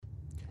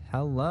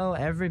Hello,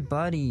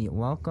 everybody.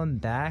 Welcome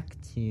back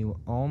to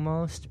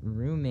Almost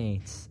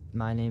Roommates.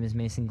 My name is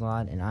Mason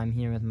Glod, and I'm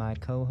here with my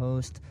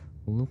co-host,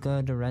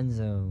 Luca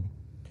Dorenzo.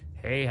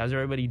 Hey, how's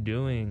everybody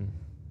doing?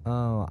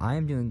 Oh, I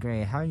am doing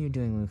great. How are you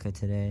doing, Luca,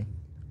 today?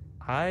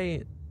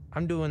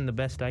 I'm doing the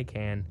best I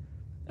can.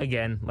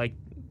 Again, like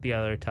the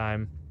other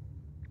time,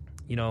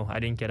 I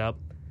didn't get up.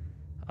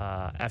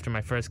 After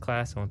my first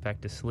class, I went back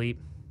to sleep.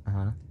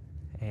 Uh-huh.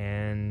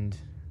 And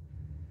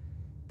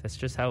that's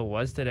just how it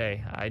was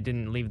today. I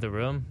didn't leave the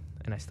room,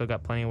 and I still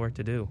got plenty of work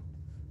to do.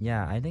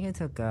 Yeah, I think I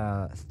took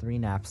 3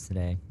 naps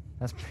today.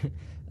 That's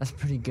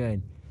pretty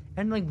good.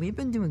 And, we've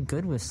been doing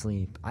good with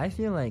sleep. I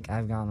feel like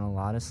I've gotten a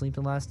lot of sleep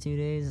the last 2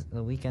 days.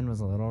 The weekend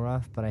was a little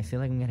rough, but I feel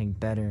like I'm getting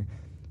better.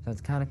 So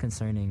it's kind of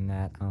concerning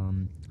that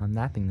I'm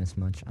napping this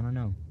much. I don't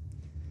know.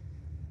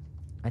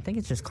 I think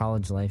it's just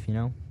college life,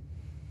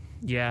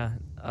 Yeah,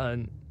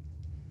 I'm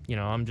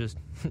just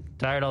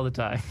tired all the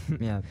time.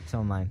 Yeah,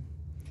 so am I.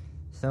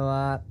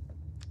 So,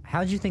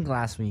 how'd you think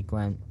last week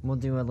went? We'll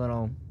do a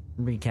little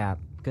recap.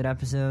 Good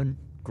episode?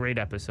 Great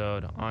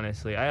episode,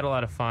 honestly. I had a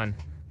lot of fun,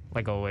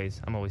 like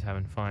always. I'm always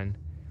having fun.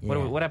 Yeah.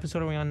 What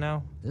episode are we on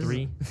now?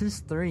 3? This is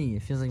 3.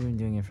 It feels like we've been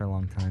doing it for a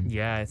long time.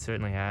 Yeah, it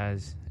certainly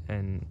has.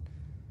 And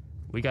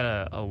we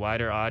got a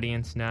wider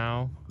audience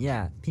now.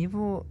 Yeah,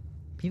 people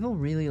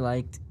really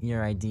liked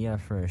your idea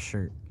for a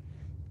shirt.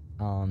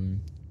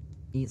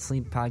 Eat,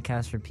 Sleep,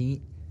 Podcast,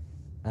 Repeat.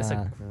 That's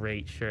a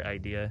great shirt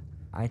idea.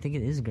 I think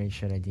it is a great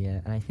shirt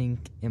idea, and I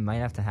think it might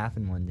have to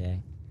happen one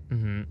day.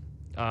 Mm-hmm.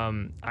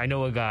 I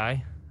know a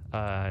guy,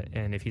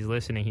 and if he's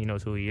listening, he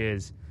knows who he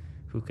is,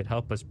 who could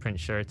help us print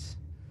shirts,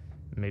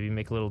 maybe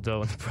make a little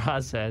dough in the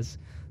process,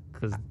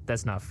 because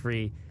that's not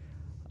free.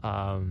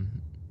 And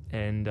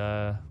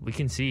we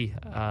can see.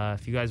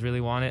 If you guys really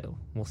want it,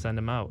 we'll send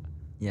them out.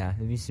 Yeah,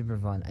 it'd be super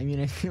fun. I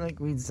mean, I feel like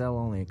we'd sell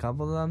only a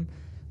couple of them,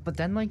 but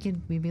then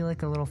we'd be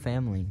like a little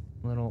family,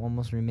 a little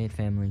almost roommate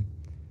family.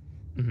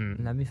 Mm-hmm.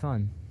 And that'd be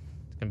fun.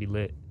 It's gonna be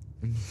lit.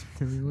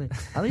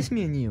 At least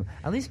me and you.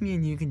 At least me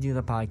and you can do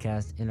the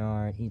podcast in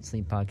our Eat,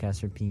 Sleep,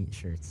 Podcast, Repeat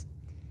shirts.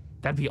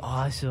 That'd be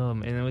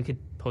awesome. And then we could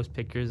post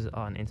pictures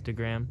on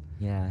Instagram.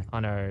 Yeah.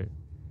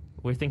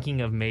 We're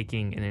thinking of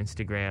making an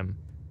Instagram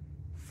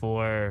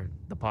for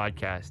the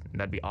podcast.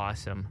 That'd be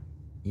awesome.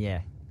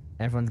 Yeah.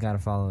 Everyone's got to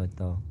follow it,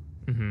 though.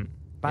 Mm-hmm.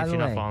 By if the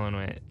you're way, not following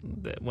it,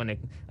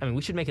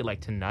 we should make it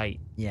like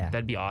tonight. Yeah.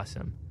 That'd be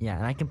awesome. Yeah,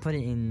 and I can put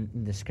it in the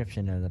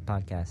description of the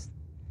podcast.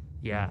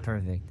 Yeah.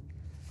 Perfect.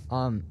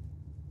 I'll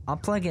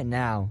plug it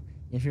now.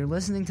 If you're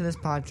listening to this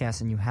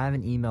podcast and you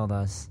haven't emailed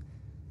us,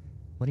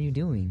 what are you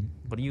doing?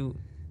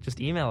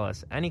 Just email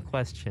us any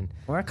question.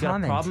 Or a If you got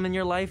comment. a problem in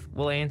your life,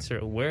 we'll answer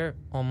it. We're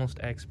almost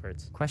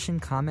experts.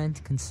 Question,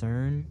 comment,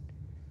 concern,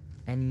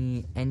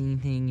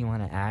 anything you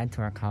want to add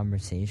to our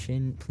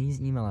conversation, please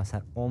email us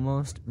at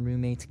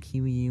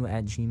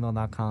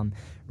almostroomatesqeu@gmail.com.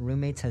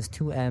 Roommates has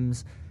 2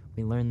 M's.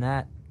 We learned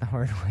that the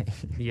hard way.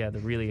 Yeah, the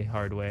really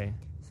hard way.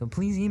 So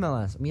please email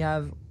us. We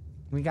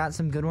got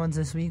some good ones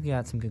this week. We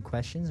got some good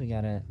questions. We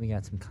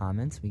got some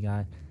comments. We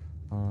got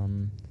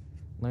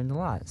learned a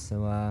lot.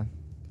 So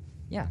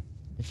yeah,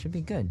 it should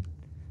be good.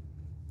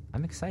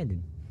 I'm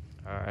excited.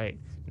 All right.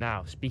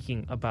 Now,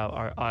 speaking about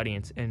our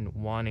audience and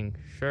wanting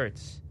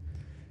shirts,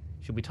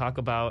 should we talk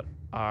about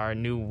our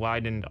new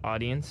widened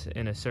audience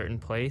in a certain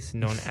place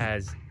known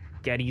as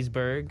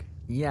Gettysburg?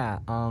 Yeah,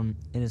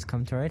 it has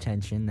come to our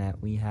attention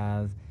that we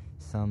have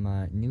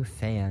some new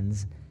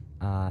fans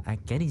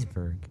at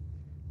Gettysburg.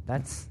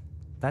 That's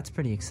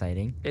pretty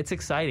exciting. It's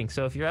exciting.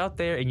 So if you're out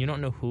there and you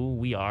don't know who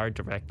we are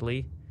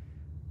directly,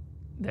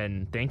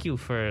 then thank you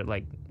for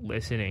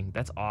listening.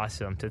 That's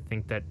awesome to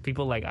think that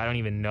people I don't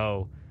even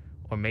know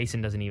or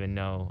Mason doesn't even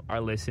know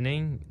are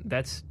listening.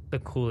 That's the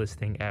coolest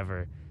thing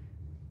ever.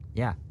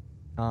 Yeah.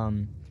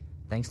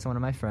 Thanks to one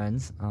of my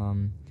friends.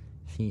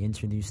 She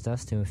introduced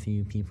us to a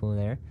few people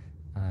there.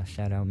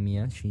 Shout out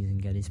Mia. She's in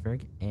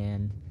Gettysburg.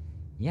 And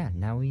yeah,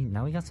 now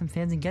we got some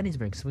fans in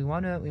Gettysburg. So we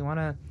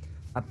wanna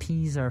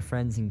appease our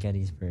friends in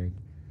Gettysburg.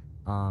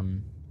 So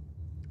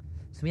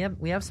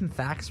we have some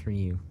facts for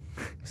you.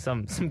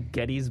 Some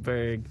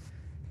Gettysburg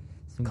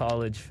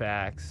college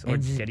facts or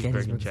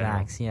Gettysburg in general.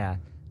 Facts, yeah.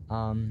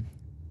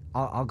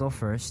 I'll go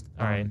first.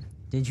 All right.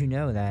 Did you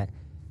know that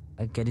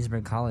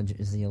Gettysburg College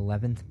is the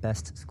 11th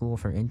best school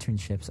for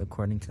internships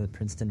according to the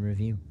Princeton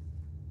Review?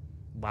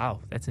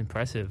 Wow, that's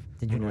impressive.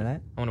 Did you know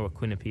that? I wonder what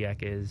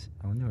Quinnipiac is.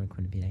 I wonder what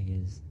Quinnipiac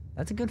is.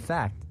 That's a good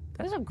fact.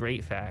 That is a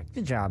great fact.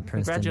 Good job,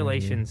 Princeton.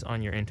 Congratulations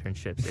on your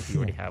internships if you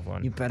already have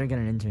one. You better get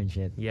an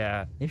internship.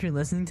 Yeah. If you're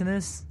listening to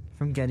this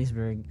from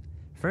Gettysburg,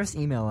 first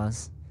email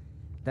us,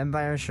 then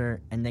buy our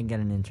shirt, and then get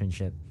an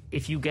internship.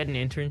 If you get an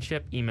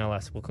internship, email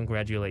us. We'll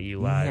congratulate you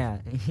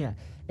live. Yeah.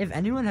 If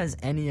anyone has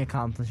any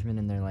accomplishment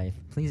in their life,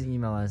 please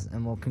email us,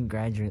 and we'll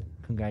congratulate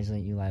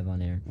you live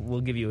on air.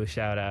 We'll give you a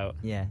shout out.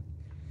 Yeah.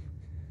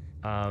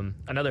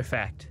 Another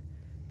fact.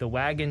 The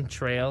wagon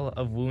trail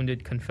of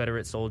wounded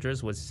Confederate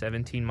soldiers was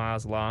 17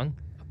 miles long,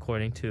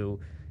 according to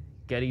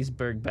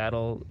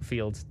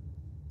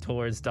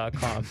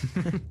GettysburgBattlefieldstours.com.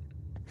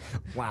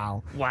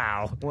 Wow.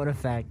 Wow. What a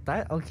fact.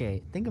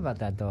 Okay, think about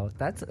that though.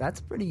 That's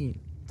a pretty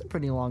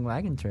long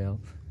wagon trail.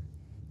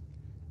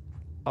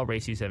 I'll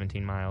race you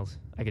 17 miles.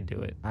 I could do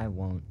it. I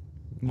won't.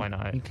 Why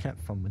not? You can have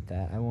fun with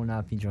that. I will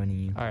not be joining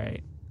you. All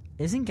right.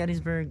 Isn't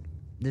Gettysburg,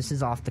 this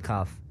is off the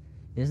cuff,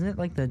 isn't it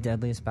like the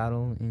deadliest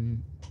battle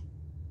in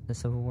the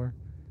Civil War?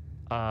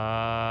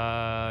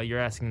 You're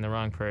asking the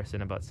wrong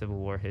person about Civil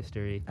War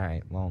history. All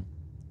right, well,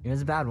 it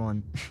was a bad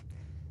one.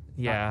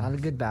 Yeah. Not a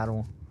good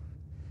battle.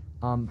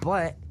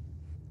 But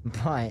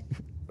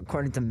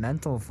according to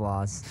Mental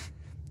Floss,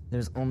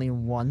 there's only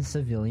one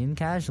civilian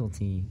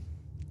casualty.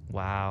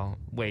 Wow.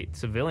 Wait,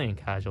 civilian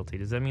casualty.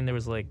 Does that mean there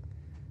was like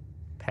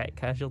pet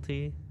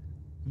casualty?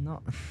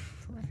 No,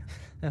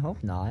 I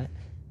hope not.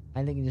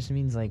 I think it just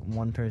means like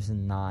one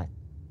person not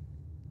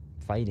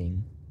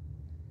fighting.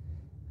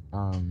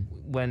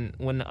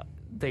 When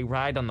they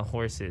ride on the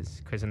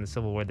horses, because in the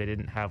Civil War they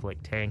didn't have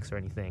like tanks or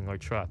anything or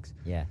trucks.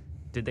 Yeah,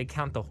 Did they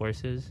count the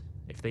horses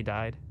if they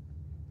died?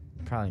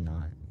 probably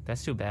not.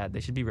 That's too bad.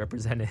 They should be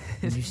represented.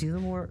 Did you see the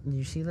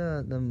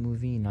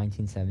movie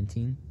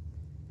 1917?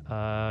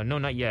 No,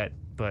 not yet.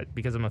 But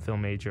because I'm a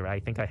film major, I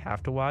think I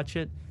have to watch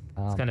it.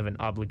 It's kind of an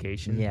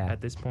obligation yeah.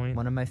 at this point.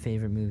 One of my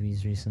favorite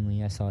movies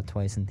recently. I saw it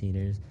twice in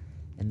theaters,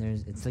 and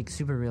it's like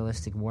super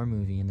realistic war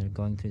movie, and they're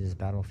going through this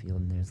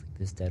battlefield, and there's like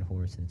this dead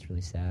horse, and it's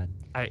really sad.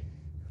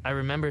 I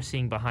remember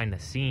seeing behind the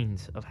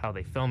scenes of how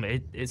they film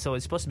it. So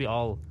it's supposed to be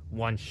all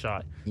one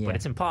shot, Yeah. but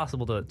it's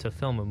impossible to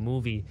film a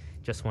movie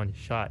just one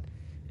shot.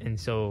 And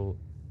so,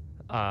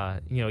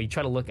 you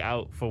try to look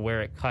out for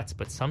where it cuts,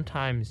 but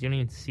sometimes you don't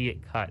even see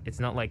it cut. It's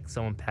not like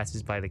someone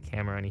passes by the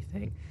camera or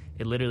anything.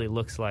 It literally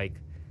looks like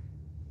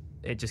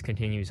it just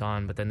continues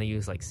on, but then they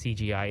use like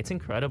CGI. It's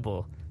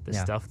incredible, the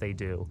stuff they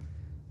do.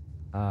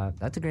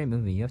 That's a great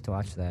movie. You have to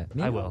watch that.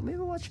 Maybe I will. Maybe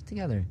we'll watch it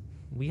together.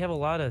 We have a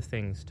lot of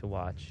things to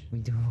watch. We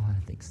do have a lot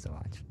of things to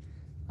watch.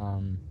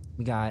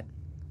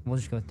 We'll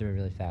just go through it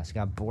really fast. We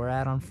got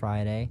Borat on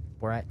Friday.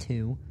 Borat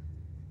 2.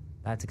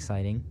 That's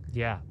exciting.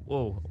 Yeah.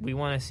 Whoa. We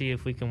want to see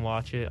if we can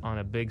watch it on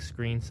a big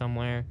screen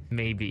somewhere.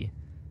 Maybe.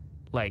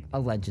 Like,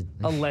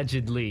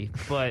 allegedly.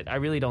 But I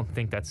really don't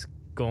think that's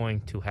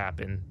going to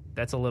happen.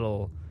 That's a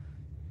little,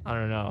 I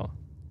don't know.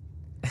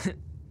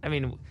 I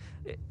mean,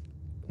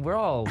 we're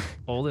all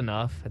old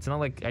enough. It's not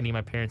like I need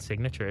my parents'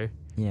 signature.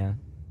 Yeah.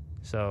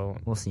 So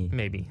We'll see.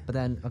 maybe. But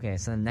then, okay,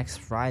 so next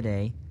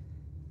Friday,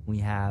 we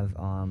have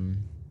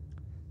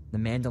The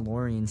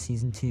Mandalorian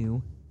Season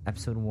 2,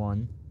 Episode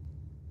 1.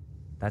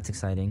 That's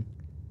exciting.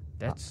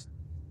 That's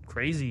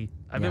crazy.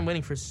 I've Yeah. been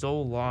waiting for so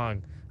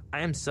long. I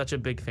am such a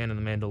big fan of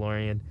The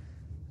Mandalorian.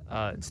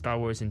 Star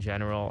Wars in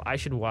general. I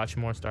should watch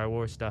more Star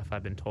Wars stuff.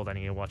 I've been told I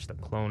need to watch the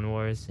Clone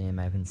Wars. Same,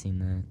 I haven't seen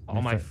that.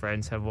 All my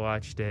friends have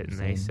watched it, and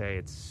they Same. say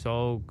it's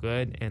so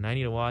good, and I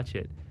need to watch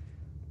it.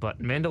 But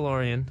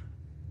Mandalorian,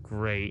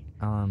 great.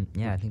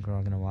 Yeah, I think we're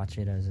all gonna watch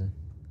it as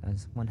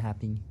one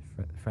happy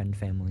friend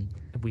family.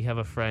 We have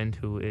a friend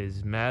who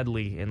is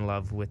madly in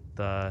love with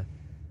the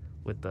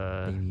Baby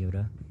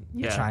Yoda.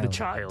 the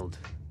child.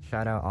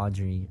 Shout out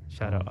Audrey.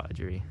 Shout out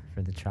Audrey.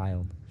 For the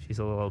child. She's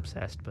a little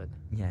obsessed, but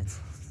Yeah, it's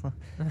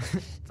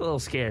it's a little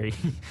scary.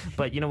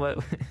 But you know what?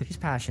 she's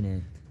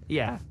passionate.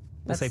 Yeah,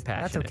 we'll say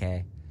That's passionate.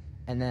 okay.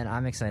 And then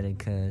I'm excited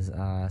because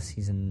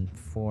season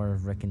 4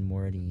 of Rick and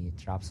Morty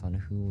drops on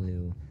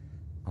Hulu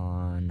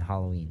on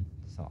Halloween,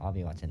 so I'll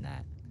be watching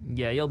that.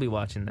 Yeah, you'll be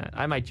watching that.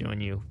 I might join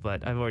you,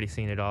 but I've already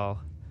seen it all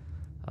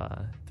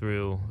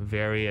through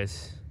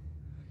various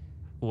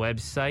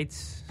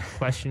websites,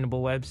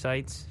 questionable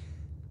websites,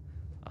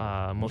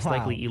 most Wow.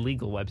 likely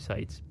illegal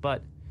websites.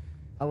 But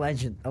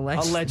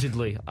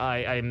allegedly,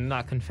 I'm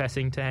not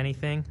confessing to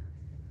anything.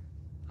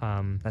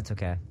 That's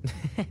okay.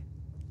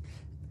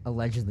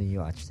 Allegedly, you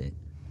watched it.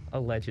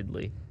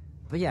 Allegedly.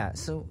 But yeah,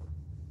 so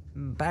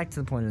back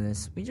to the point of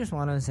this. We just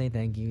want to say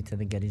thank you to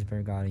the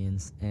Gettysburg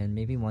audience, and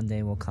maybe one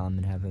day we'll come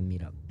and have a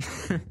meetup.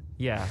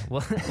 Yeah, we'll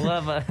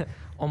have a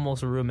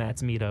almost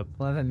roommates meetup.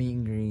 We'll have a meet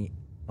and greet.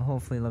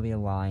 Hopefully there'll be a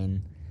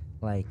line,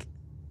 like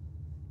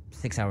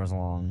 6 hours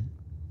long.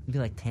 It'll be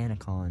like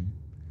TanaCon. Do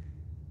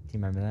you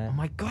remember that? Oh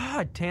my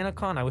God,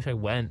 TanaCon! I wish I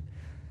went.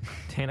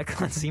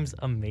 TanaCon seems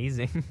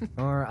amazing.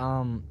 Or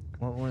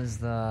what was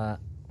the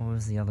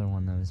other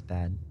one that was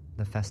bad?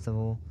 The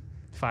festival.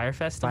 Fire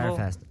Festival?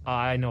 Firefest. Oh,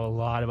 I know a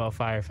lot about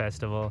Fire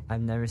Festival.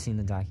 I've never seen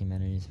the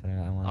documentaries, but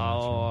I want to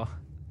watch Oh,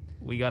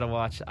 we gotta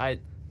watch.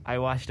 I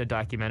watched a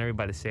documentary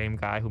by the same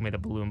guy who made a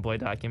Balloon Boy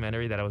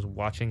documentary that I was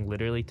watching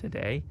literally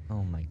today. them.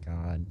 Oh my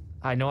god.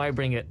 I know I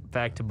bring it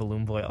back to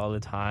Balloon Boy all the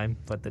time,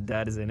 but the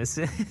dad is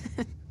innocent.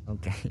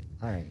 Okay.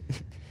 All right.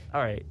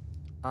 All right,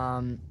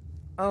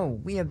 Oh,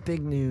 we have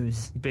big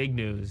news. big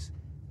news.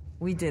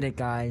 We did it,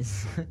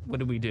 guys. What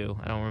did we do?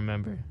 I don't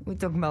remember. We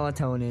took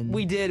melatonin.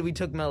 We did. We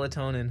took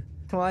melatonin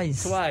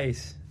twice.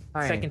 twice.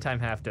 All right. Second time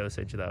half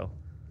dosage though.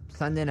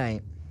 Sunday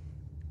night.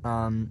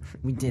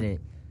 We did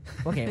it.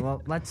 Okay,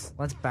 well, let's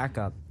back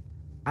up.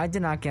 I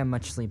did not get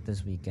much sleep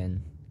this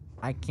weekend.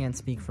 I can't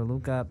speak for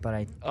Luca, but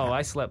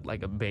I slept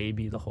like a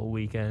baby the whole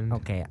weekend.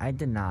 okay, I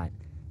did not.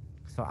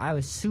 So I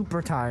was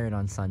super tired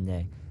on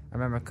Sunday. I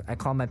remember I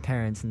called my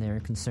parents and they were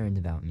concerned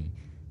about me.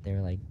 They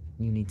were like,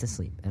 "You need to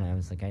sleep," and I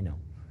was like, "I know."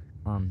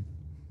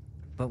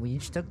 But we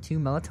each took 2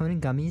 melatonin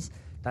gummies.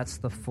 That's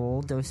the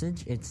full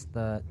dosage. It's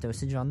the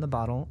dosage on the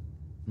bottle.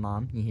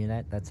 Mom, you hear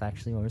that? That's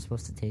actually what we're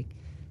supposed to take.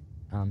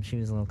 She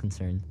was a little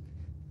concerned,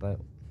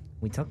 but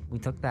we took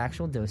the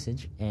actual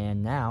dosage,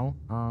 and now,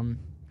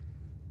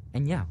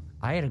 and yeah,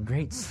 I had a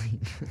great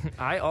sleep.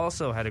 I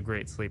also had a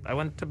great sleep. I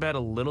went to bed a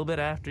little bit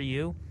after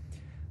you.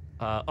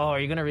 Are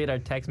you gonna read our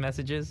text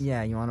messages?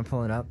 Yeah, you want to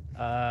pull it up?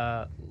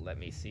 Let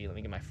me see. Let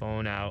me get my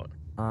phone out.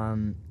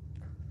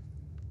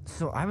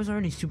 So I was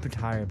already super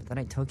tired, but then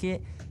I took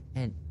it,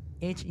 and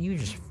you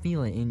just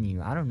feel it in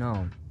you. I don't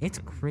know. It's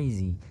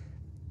crazy.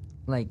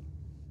 Like,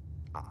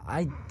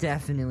 I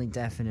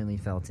definitely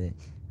felt it.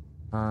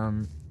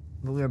 But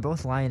we were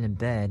both lying in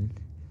bed,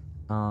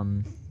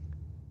 and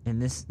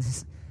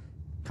this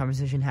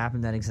conversation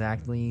happened at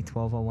exactly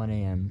 12:01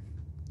 a.m.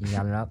 You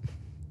got it up?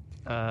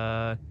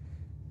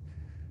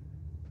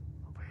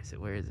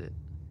 Where is it?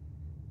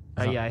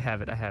 Oh, yeah, I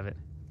have it.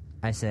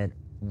 I said,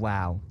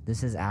 "Wow,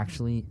 this is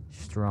actually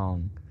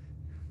strong."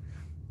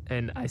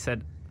 And I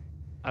said,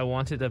 I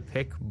wanted a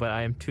pic, but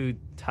I am too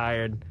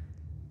tired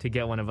to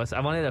get one of us.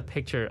 I wanted a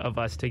picture of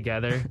us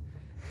together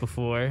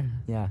before.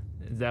 Yeah.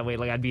 That way,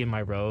 like, I'd be in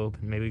my robe,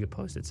 and maybe we could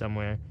post it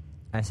somewhere.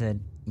 I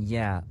said,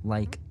 "Yeah,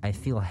 like, I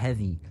feel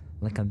heavy,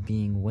 like I'm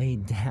being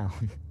weighed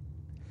down."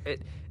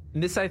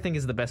 This, I think,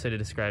 is the best way to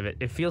describe it.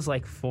 It feels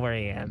like 4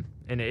 a.m.,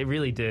 and it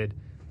really did.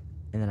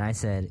 And then I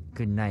said,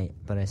 "Good night,"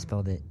 but I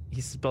spelled it.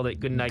 He spelled it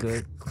good night.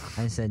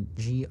 I said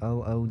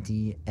GOODNIGDK.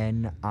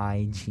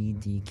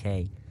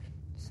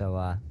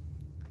 So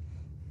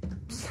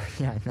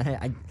yeah,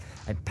 I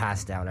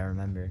passed out, I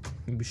remember.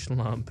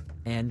 Slump.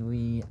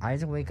 And I had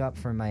to wake up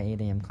for my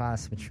 8 a.m.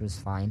 class, which was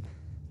fine.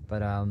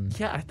 But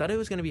yeah, I thought it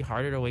was going to be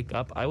harder to wake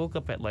up. I woke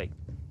up at like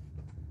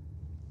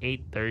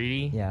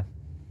 8:30. Yeah.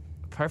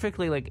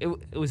 Perfectly, like,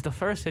 it was the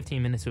first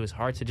 15 minutes. It was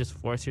hard to just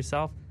force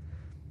yourself.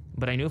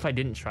 But I knew if I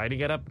didn't try to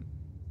get up,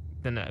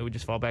 then I would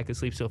just fall back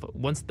asleep. So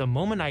the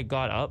moment I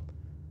got up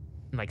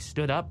and, like,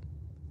 stood up,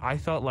 I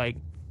felt like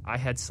I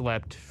had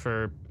slept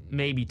for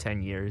maybe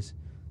 10 years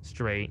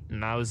straight,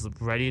 and I was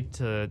ready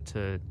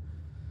to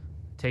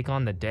take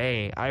on the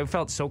day. I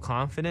felt so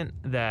confident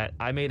that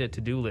I made a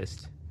to-do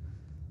list.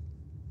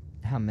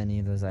 How many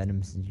of those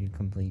items did you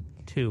complete?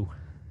 2.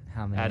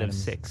 How many out items?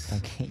 of 6.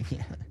 Okay,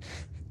 yeah.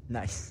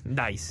 Nice.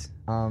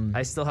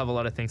 I still have a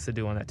lot of things to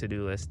do on that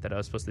to-do list that I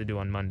was supposed to do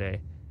on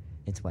Monday.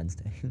 It's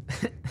Wednesday.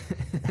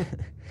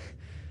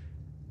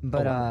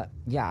 But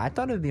yeah, I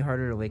thought it would be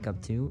harder to wake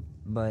up too,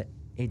 but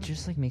it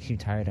just, like, makes you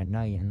tired at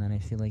night, and then I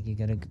feel like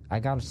I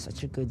got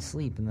such a good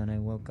sleep, and then I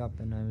woke up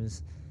and I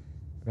was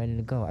ready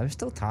to go. I was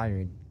still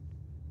tired,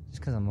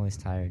 just because I'm always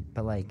tired,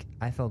 but, like,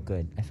 I felt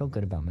good. I felt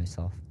good about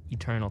myself.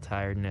 Eternal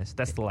tiredness.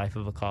 That's the life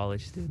of a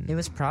college student. It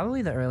was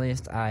probably the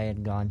earliest I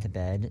had gone to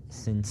bed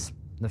since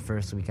the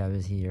first week I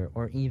was here,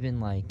 or even,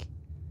 like,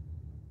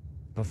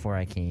 before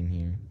I came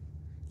here.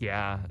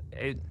 Yeah,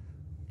 it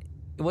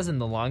wasn't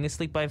the longest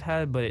sleep I've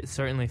had, but it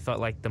certainly felt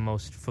like the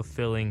most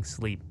fulfilling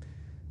sleep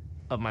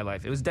of my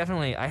life. It was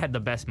definitely, I had the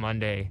best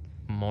Monday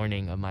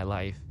morning of my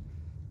life.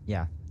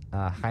 Yeah,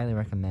 highly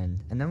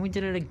recommend. And then we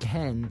did it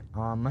again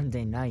on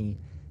Monday night,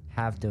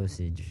 half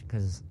dosage,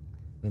 because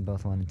we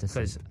both wanted to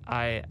sleep. Because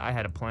I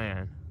had a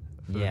plan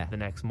for Yeah. the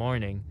next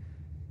morning.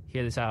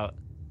 Hear this out.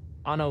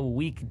 On a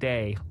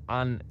weekday,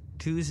 on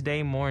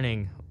Tuesday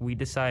morning, we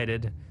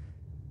decided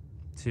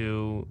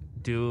to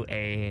do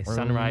a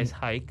sunrise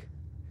hike.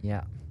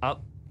 Yeah.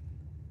 Up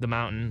the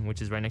mountain,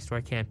 which is right next to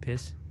our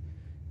campus.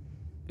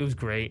 It was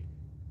great.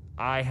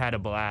 I had a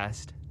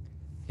blast.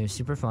 It was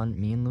super fun.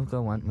 Me and Luca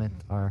went with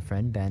our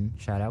friend Ben.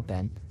 Shout out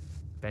Ben.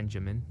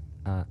 Benjamin.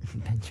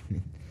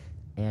 Benjamin.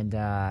 And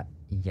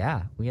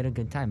yeah, we had a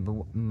good time.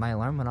 But my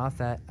alarm went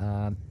off at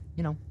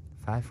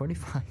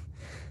 5:45.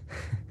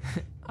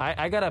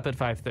 I got up at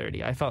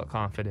 5:30. I felt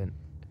confident.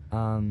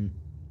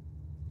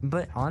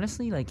 But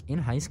honestly, like, in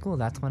high school,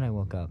 that's when I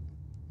woke up.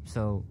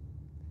 So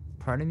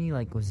part of me,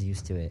 like, was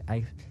used to it.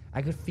 I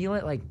could feel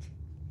it, like,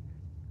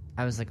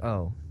 I was like,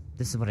 oh,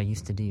 this is what I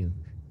used to do.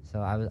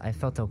 So I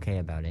felt okay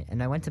about it.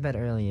 And I went to bed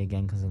early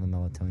again because of the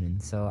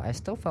melatonin. So I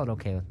still felt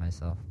okay with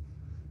myself.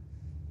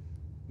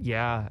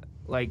 Yeah,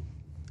 like,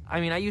 I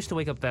mean, I used to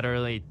wake up that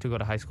early to go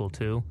to high school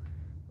too,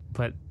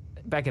 but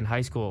back in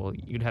high school,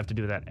 you'd have to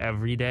do that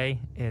every day,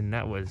 and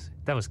that was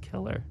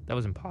killer. That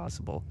was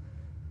impossible.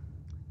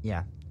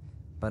 Yeah,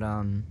 but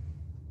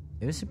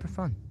it was super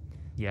fun.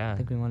 Yeah, I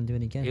think we want to do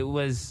it again. It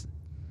was,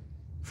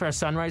 for a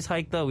sunrise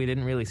hike though, we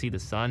didn't really see the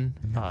sun.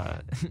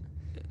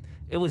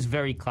 It was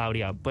very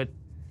cloudy out, but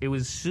it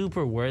was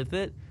super worth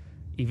it,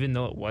 even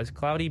though it was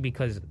cloudy,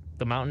 because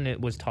the mountain,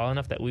 it was tall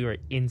enough that we were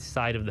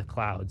inside of the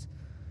clouds.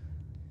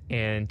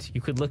 And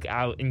you could look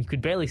out, and you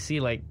could barely see,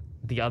 like,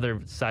 the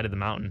other side of the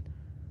mountain.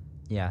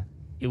 Yeah.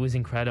 It was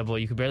incredible.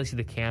 You could barely see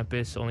the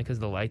campus, only because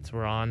the lights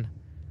were on.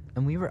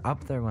 And we were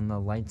up there when the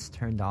lights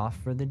turned off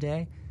for the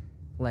day.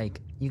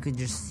 Like, you could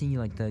just see,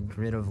 like, the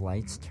grid of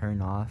lights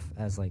turn off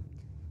as, like,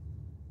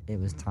 it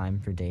was time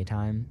for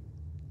daytime.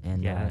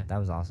 and Yeah. that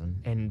was awesome.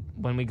 And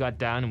when we got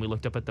down and we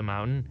looked up at the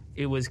mountain,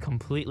 it was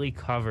completely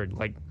covered.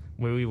 Like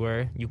where we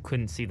were, you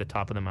couldn't see the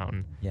top of the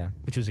mountain, Yeah,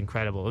 which was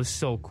incredible. It was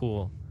so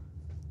cool.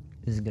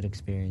 it was a good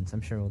experience.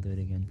 I'm sure we'll do it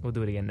again. We'll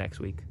do it again next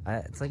week.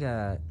 It's like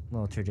a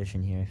little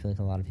tradition here. I feel like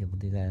a lot of people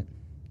do that.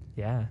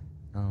 Yeah.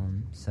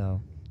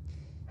 So,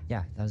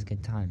 yeah, that was a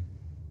good time.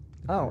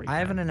 Great I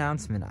have time. an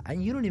announcement.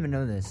 You don't even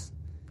know this.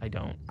 I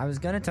don't. I was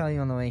going to tell you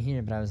on the way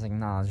here, but I was like,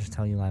 nah, I'll just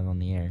tell you live on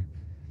the air.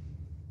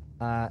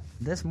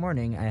 This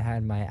morning, I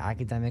had my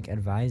academic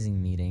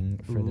advising meeting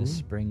for Ooh. the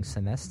spring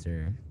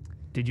semester.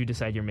 Did you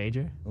decide your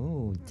major?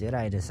 Ooh, did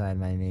I decide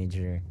my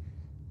major?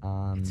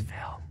 It's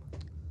film.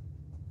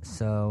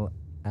 So,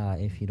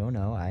 if you don't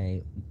know,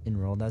 I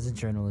enrolled as a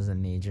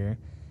journalism major,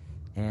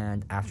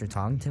 and after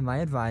talking to my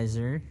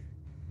advisor,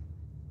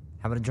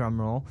 how about a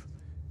drum roll?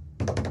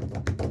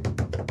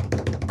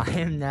 I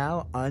am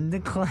now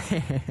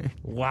undeclared.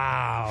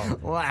 Wow.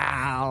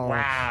 Wow.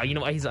 Wow. You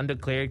know why he's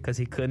undeclared? Because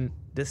he couldn't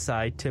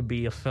decide to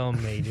be a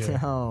film major.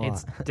 No.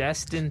 It's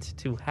destined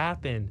to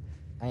happen.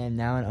 I am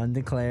now an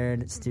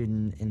undeclared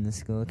student in the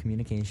School of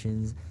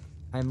Communications.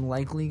 I'm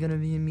likely going to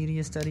be a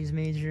media studies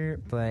major,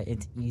 but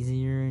it's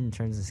easier in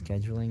terms of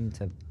scheduling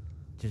to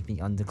just be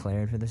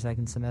undeclared for the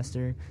second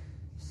semester.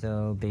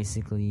 So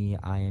basically,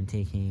 I am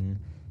taking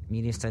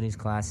media studies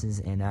classes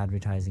and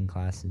advertising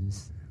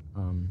classes.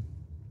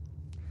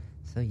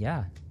 So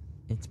yeah,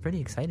 it's pretty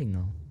exciting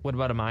though. What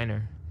about a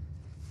minor?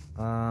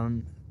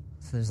 So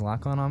there's a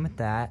lot going on with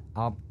that.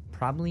 I'll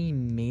probably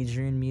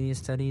major in media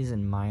studies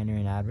and minor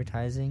in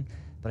advertising,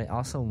 but I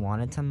also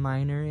wanted to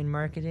minor in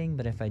marketing,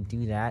 but if I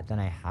do that, then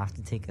I have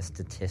to take a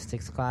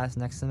statistics class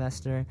next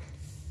semester,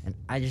 and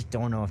I just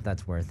don't know if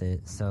that's worth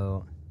it.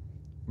 So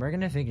we're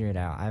going to figure it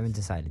out. I haven't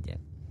decided yet.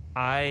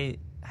 I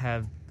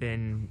have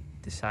been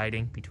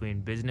deciding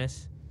between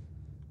business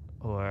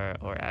or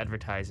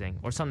advertising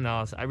or something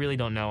else. I really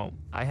don't know.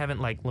 I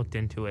haven't looked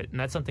into it, and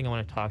that's something I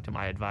want to talk to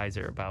my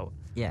advisor about.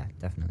 Yeah,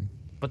 definitely.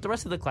 But the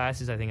rest of the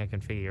classes I think I can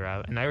figure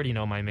out, and I already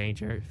know my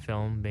major,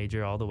 film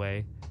major all the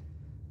way.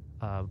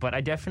 But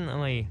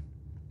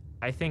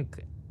I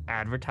think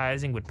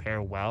advertising would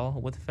pair well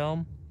with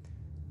film.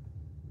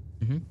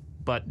 Mm-hmm.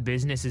 But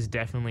business is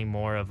definitely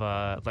more of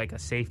a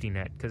safety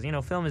net, because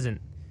film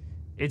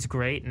it's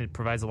great and it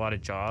provides a lot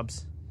of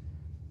jobs,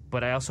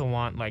 but I also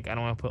want I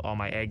don't want to put all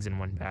my eggs in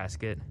one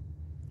basket.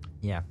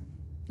 Yeah,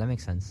 that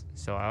makes sense.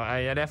 So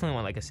I definitely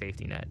want a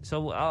safety net.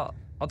 So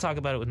I'll talk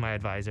about it with my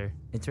advisor.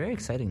 It's very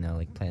exciting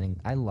though, planning.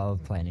 I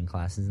love planning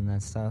classes and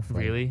that stuff.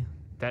 Really?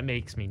 That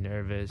makes me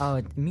nervous.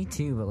 Oh, me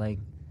too, but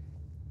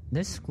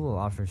this school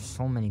offers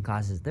so many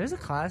classes. There's a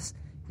class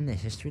in the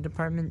history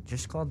department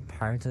just called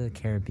Pirates of the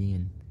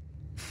Caribbean.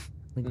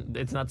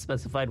 It's not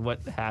specified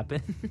what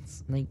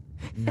happens.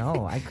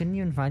 No, I couldn't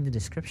even find the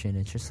description.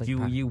 It's just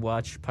you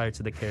watch Pirates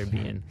of the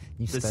Caribbean,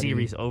 You the study-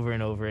 series over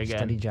and over again.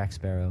 study Jack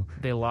Sparrow.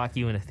 They lock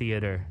you in a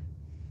theater.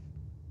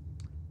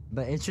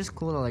 But it's just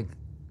cool to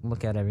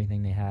look at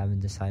everything they have and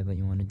decide what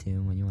you want to do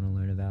and what you want to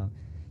learn about.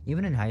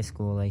 Even in high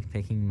school,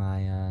 picking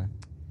my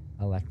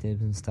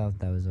electives and stuff,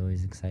 that was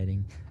always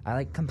exciting.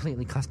 I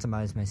completely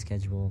customized my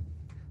schedule.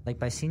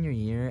 By senior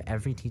year,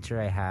 every teacher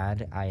I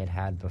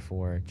had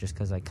before, just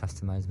because I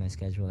customized my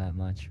schedule that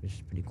much, which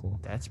is pretty cool.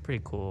 That's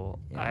pretty cool.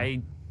 Yeah.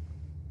 I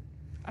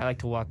like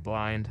to walk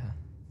blind.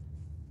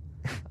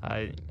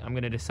 I'm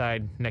gonna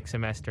decide next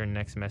semester and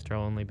next semester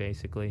only,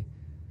 basically.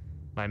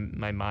 My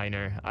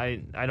minor.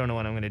 I don't know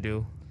what I'm gonna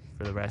do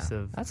for the rest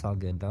of. That's all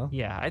good though.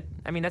 Yeah,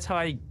 I mean that's how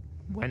I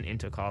went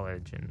into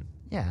college, and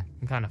Yeah,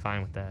 I'm kind of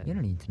fine with that. you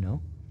don't need to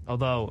know.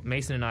 Although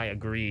Mason and I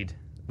agreed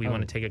we Oh.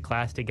 want to take a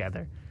class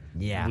together.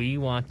 Yeah, We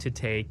want to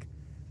take,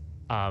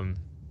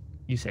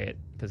 you say it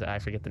because I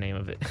forget the name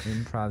of it.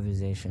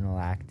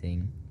 improvisational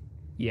acting.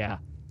 Yeah,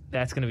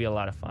 that's gonna be a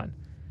lot of fun.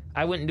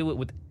 I wouldn't do it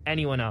with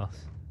anyone else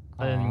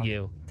other Aw. than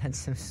you. That's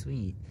so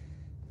sweet.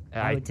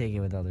 I would take it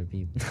with other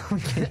people. I'm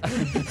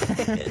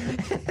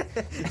kidding.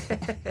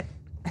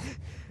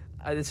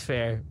 It's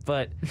fair,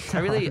 but I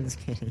No, really I'm just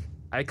kidding.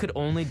 I could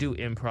only do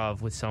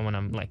improv with someone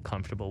I'm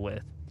comfortable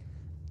with.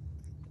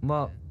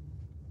 Well,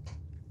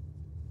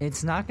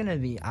 it's not gonna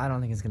be. I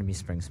don't think it's gonna be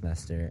spring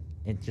semester.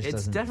 It just It's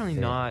doesn't definitely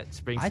fit. not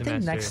spring I semester.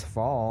 think next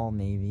fall,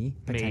 maybe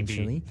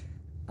potentially.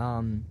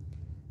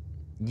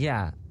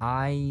 Yeah,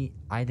 I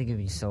think it'd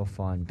be so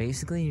fun.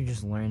 Basically, you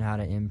just learn how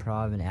to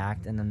improv and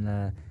act, and then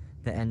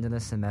the end of the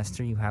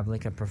semester, you have a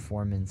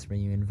performance where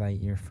you invite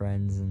your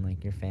friends and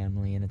your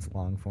family, and it's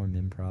long form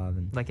improv.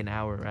 And Like an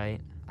hour,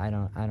 right? I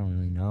don't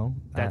really know.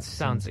 That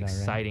sounds about right.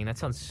 exciting. That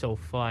sounds so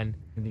fun.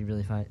 It'd be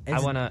really fun. I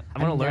wanna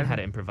I've learn never- how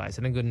to improvise.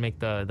 I think it would make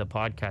the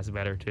podcast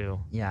better too.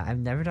 Yeah, I've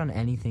never done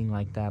anything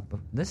like that. But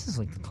this is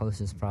the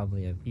closest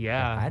probably I've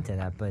had to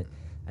that. But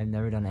I've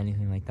never done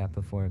anything like that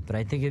before. But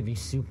I think it'd be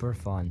super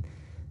fun.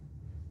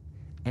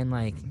 And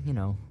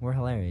we're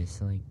hilarious.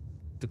 So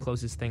The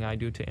closest thing I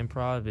do to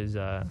improv is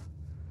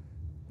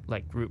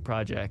group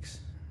projects.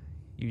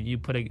 You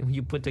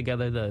put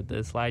together the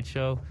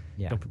slideshow.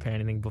 yeah, Don't prepare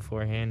anything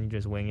beforehand. You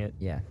just wing it.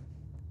 yeah.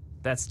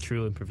 That's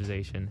true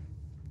improvisation.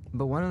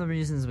 But one of the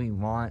reasons we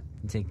want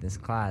to take this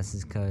class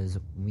is because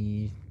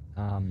we've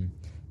been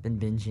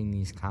binging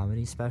these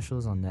comedy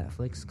specials on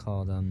Netflix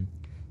called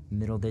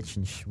Middleditch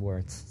and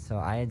Schwartz. So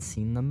I had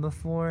seen them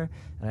before,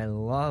 and I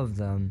love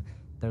them.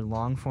 They're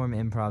long-form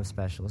improv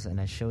specials, and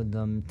I showed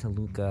them to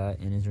Luca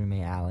and his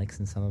roommate Alex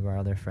and some of our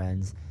other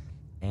friends.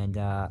 And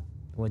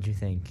what'd you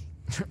think?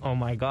 Oh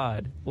my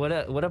God, what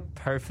a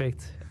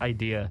perfect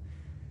idea!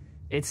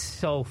 It's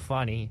so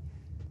funny.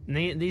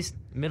 These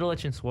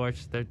Middleditch and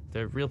Schwartz,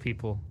 they're real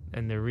people,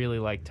 and they're really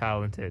like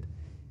talented.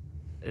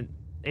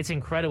 It's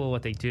incredible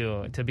what they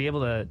do to be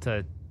able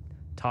to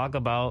talk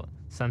about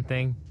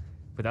something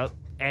without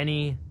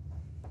any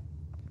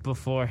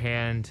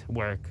beforehand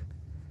work.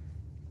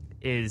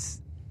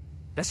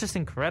 That's just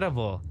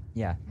incredible.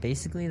 Yeah,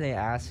 basically they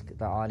ask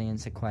the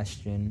audience a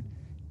question.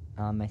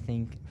 I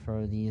think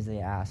for these they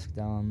asked,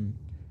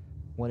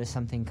 what is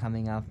something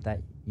coming up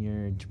that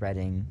you're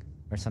dreading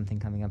or something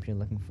coming up you're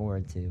looking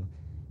forward to?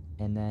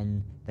 And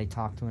then they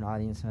talk to an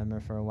audience member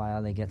for a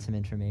while, they get some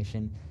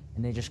information,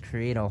 and they just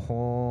create a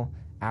whole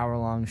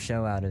hour-long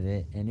show out of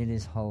it, and it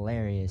is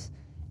hilarious.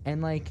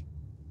 And, like,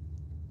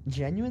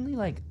 genuinely,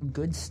 like,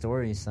 good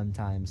stories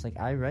sometimes. Like,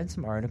 I read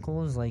some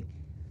articles, like,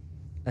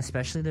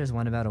 especially there's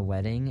one about a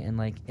wedding, and,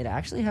 like, it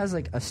actually has,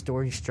 like, a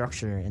story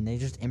structure, and they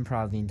just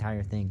improv the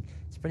entire thing.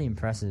 It's pretty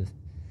impressive.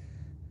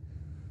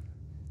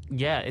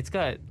 Yeah, it's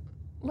got,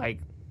 like,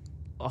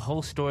 a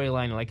whole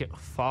storyline. Like, it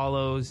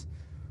follows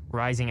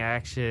rising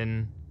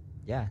action.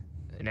 Yeah.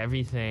 And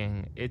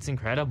everything. It's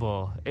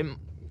incredible.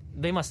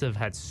 They must have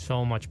had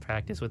so much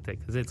practice with it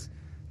because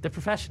they're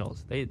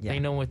professionals. They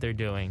know what they're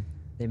doing.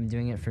 They've been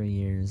doing it for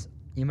years.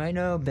 You might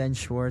know Ben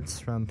Schwartz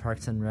from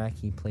Parks and Rec.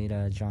 He played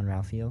John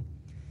Ralphio.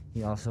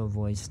 He also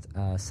voiced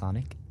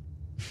Sonic.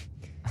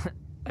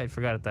 I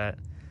forgot that.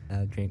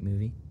 Great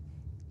movie.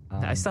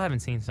 I still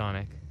haven't seen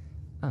Sonic.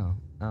 Oh.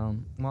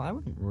 Well, I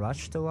wouldn't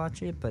rush to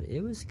watch it, but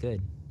it was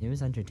good. It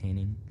was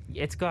entertaining.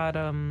 It's got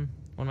one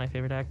of my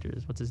favorite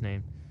actors. What's his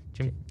name?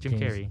 Jim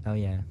Carrey. Oh,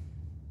 yeah.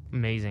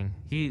 Amazing.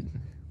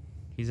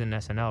 He's in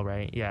SNL,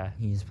 right? Yeah.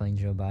 He's playing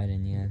Joe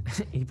Biden, yeah.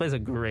 He plays a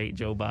great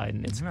Joe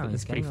Biden. It's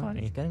pretty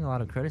funny. He's getting a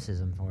lot of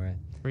criticism for it.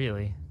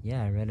 Really?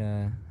 Yeah, I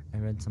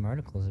read some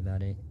articles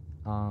about it.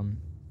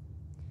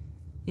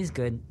 He's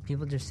good.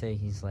 People just say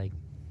he's like...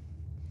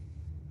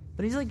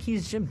 But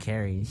he's Jim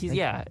Carrey.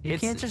 You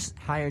can't just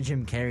hire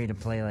Jim Carrey to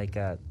play like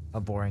a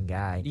boring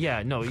guy.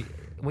 Yeah, no.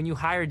 When you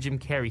hire Jim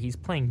Carrey, he's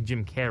playing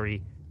Jim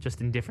Carrey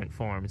just in different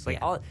forms.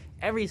 Like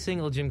every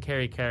single Jim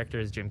Carrey character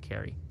is Jim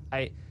Carrey.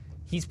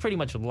 He's pretty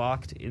much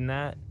locked in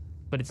that,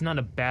 but it's not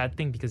a bad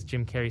thing because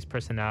Jim Carrey's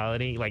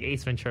personality, like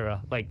Ace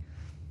Ventura, like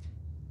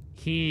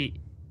he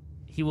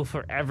will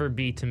forever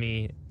be to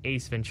me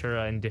Ace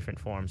Ventura in different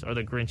forms or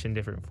the Grinch in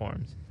different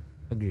forms.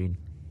 Agreed.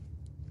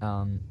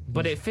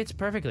 But it fits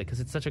perfectly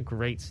because it's such a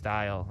great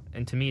style,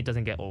 and to me it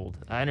doesn't get old.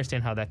 I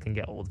understand how that can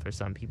get old for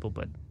some people,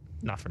 but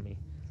not for me.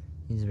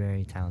 He's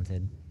very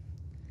talented.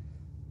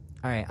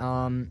 All right,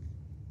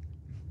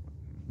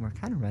 we're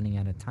kind of running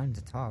out of time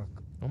to talk.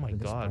 Oh my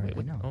god!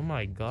 Oh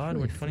my god!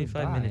 Really we're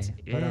 25 minutes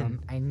in. But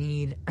I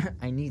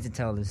need to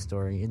tell this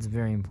story. It's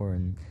very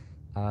important.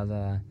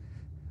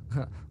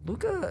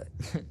 Luca,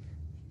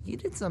 he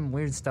did some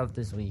weird stuff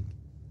this week.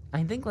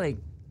 I think like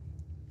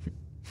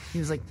he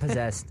was like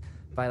possessed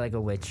by like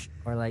a witch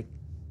or like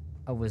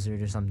a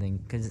wizard or something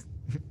because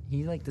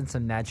he like did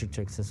some magic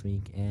tricks this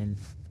week, and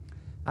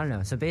I don't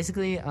know. So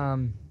basically,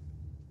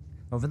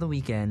 over the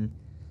weekend,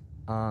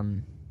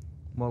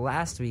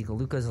 last week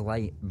Luca's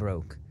light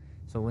broke,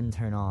 so it wouldn't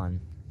turn on,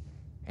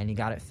 and he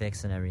got it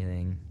fixed and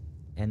everything.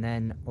 And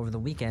then over the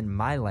weekend,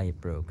 my light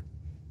broke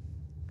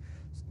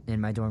in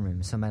my dorm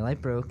room. So my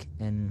light broke,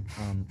 and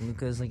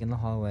Luca's like in the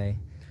hallway.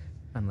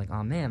 I'm like,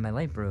 oh man, my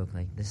light broke.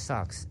 Like this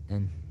sucks.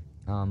 And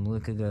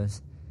Luca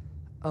goes,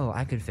 oh,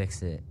 I could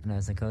fix it. And I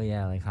was like, oh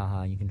yeah, like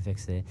haha, you can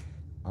fix it.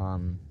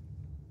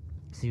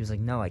 So he was like,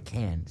 no, I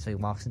can't. So he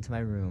walks into my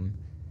room,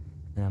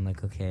 and I'm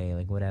like, okay,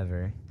 like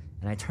whatever.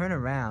 And I turn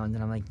around,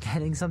 and I'm like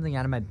getting something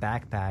out of my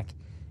backpack,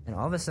 and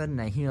all of a sudden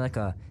I hear like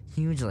a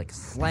huge like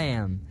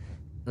slam,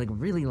 like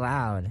really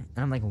loud. And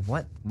I'm like,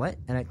 what?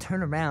 And I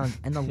turn around,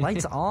 and the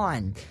light's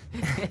on.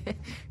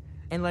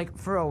 And like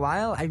for a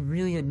while, I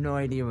really had no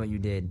idea what you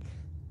did.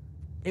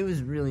 It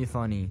was really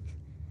funny.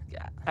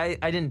 I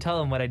didn't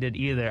tell him what I did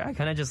either. I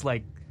kind of just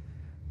like,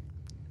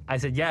 I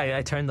said, yeah,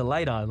 I turned the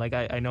light on. Like,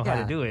 I know how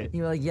to do it.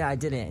 You were like, yeah, I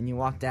did it. And you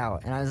walked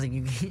out. And I was like,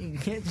 you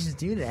can't just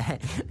do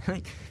that.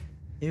 Like,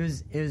 it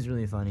was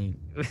really funny.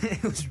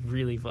 It was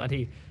really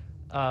funny.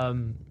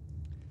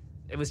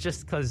 It was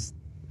just because,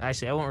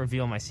 actually, I won't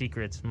reveal my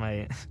secrets.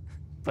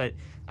 But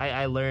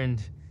I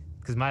learned,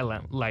 because my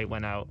light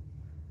went out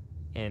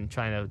and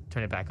trying to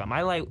turn it back on.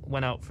 My light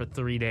went out for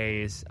 3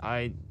 days.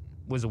 I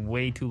was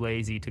way too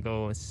lazy to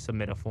go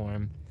submit a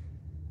form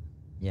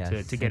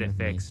to get it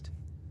fixed.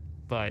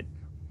 But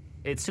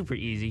it's super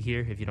easy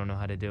here if you don't know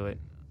how to do it.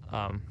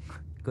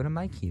 Go to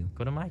MyQ.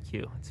 Go to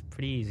MyQ. It's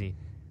pretty easy.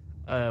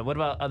 What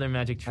about other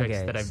magic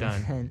tricks that I've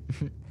done?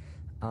 Then,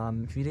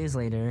 a few days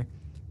later,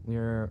 we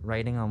were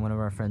writing on one of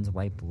our friends'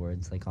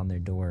 whiteboards, like on their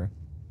door.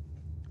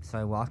 So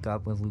I walk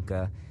up with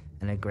Luca,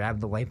 and I grab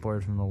the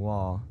whiteboard from the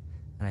wall,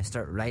 and I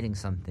start writing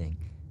something.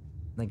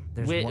 Like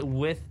there's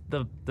with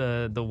the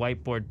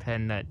whiteboard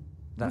pen that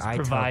was I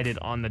provided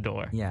took. on the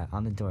door. Yeah,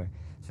 on the door.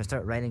 So I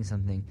start writing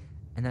something,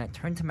 and then I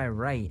turn to my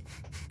right,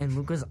 and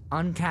Luca's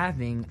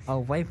uncapping a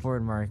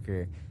whiteboard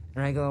marker.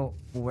 And I go,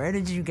 where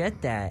did you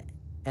get that?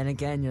 And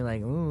again, you're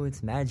like, ooh,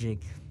 it's magic.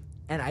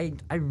 And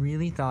I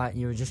really thought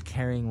you were just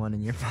carrying one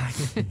in your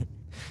pocket.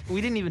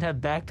 We didn't even have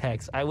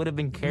backpacks. I would have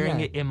been carrying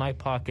Yeah. it in my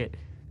pocket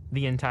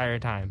the entire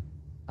time.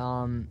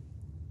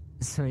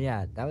 So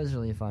yeah, that was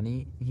really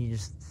funny. He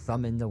just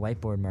summoned a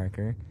whiteboard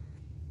marker.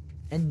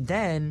 And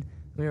then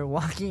we were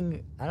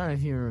walking, I don't know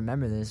if you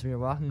remember this, we were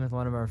walking with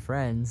one of our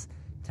friends,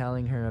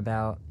 telling her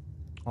about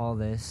all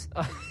this.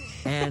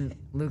 And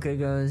Luca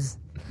goes,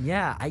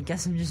 yeah, I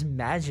guess I'm just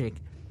magic.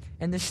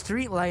 And the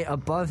street light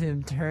above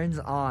him turns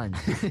on.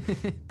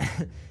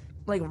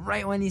 Like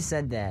right when he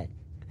said that.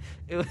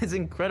 It was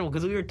incredible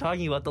because we were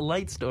talking about the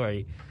light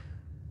story.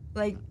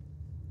 Like,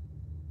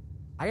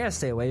 I gotta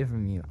stay away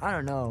from you. I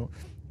don't know.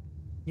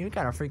 You're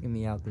kind of freaking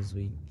me out this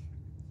week.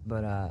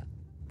 But,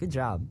 good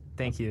job.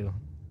 Thank you.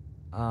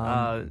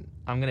 I'm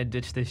going to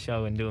ditch this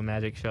show and do a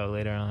magic show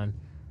later on.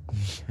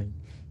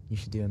 You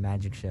should do a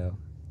magic show.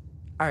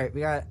 All right,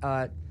 we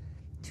got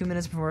 2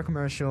 minutes before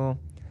commercial.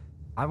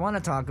 I want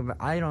to talk about.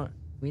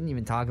 We didn't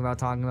even talk about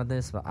talking about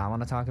this, but I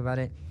want to talk about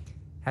it.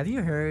 Have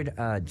you heard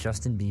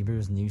Justin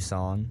Bieber's new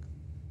song?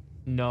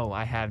 No,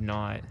 I have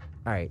not.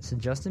 All right, so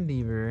Justin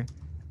Bieber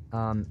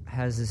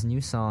has this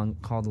new song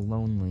called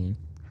 "Lonely."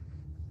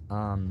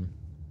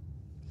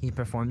 He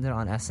performed it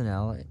on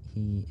SNL.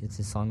 It's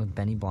a song with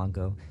Benny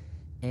Blanco,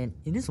 and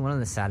it is one of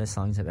the saddest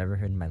songs I've ever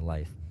heard in my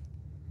life.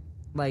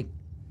 Like,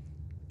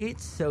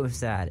 it's so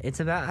sad. It's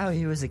about how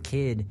he was a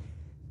kid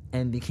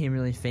and became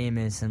really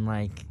famous, and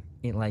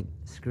it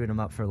screwed him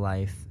up for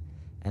life,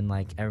 and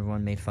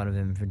everyone made fun of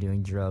him for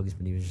doing drugs,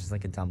 but he was just a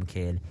dumb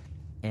kid.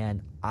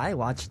 And I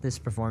watched this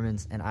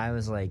performance, and I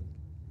was like,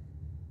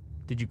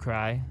 did you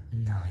cry?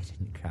 no, I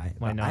didn't cry.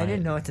 Why But not? I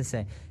didn't know what to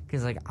say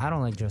because I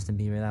don't like Justin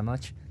Bieber that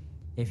much.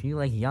 If you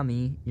like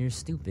Yummy, you're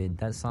stupid.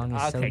 That song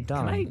is so Okay,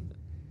 dumb. can I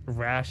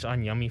rash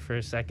on Yummy for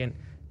a second?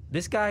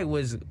 This guy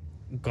was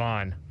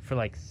gone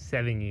for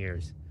 7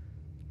 years.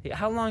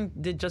 How long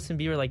did Justin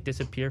Bieber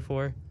disappear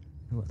for?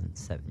 It wasn't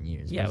 7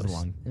 years. Yeah, it was a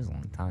long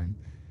time.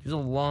 It was a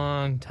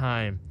long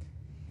time.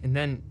 And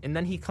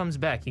then he comes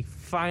back. He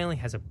finally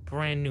has a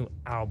brand new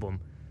album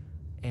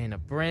and a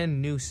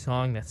brand new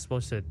song that's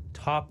supposed to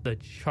top the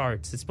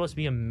charts. It's supposed to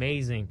be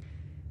amazing.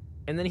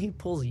 And then he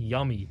pulls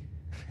Yummy,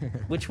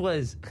 which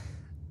was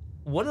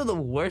one of the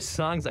worst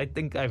songs I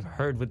think I've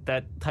heard with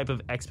that type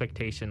of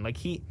expectation.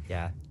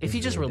 Yeah. If he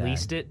just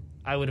released it,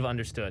 I would have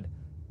understood.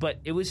 But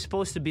it was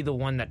supposed to be the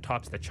one that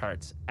tops the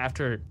charts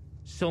after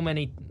so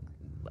many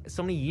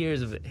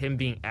years of him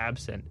being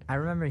absent. I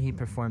remember he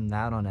performed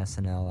that on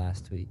SNL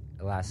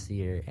last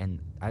year,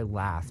 and I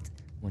laughed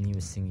when he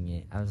was singing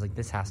it. I was like,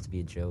 this has to be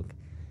a joke.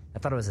 I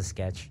thought it was a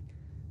sketch.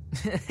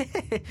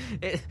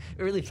 It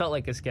really felt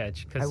like a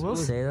sketch I because it will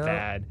was say, though,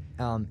 bad.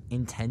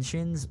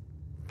 Intentions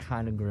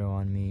kind of grew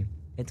on me.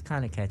 It's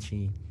kind of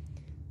catchy.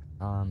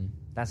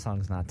 That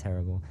song's not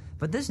terrible.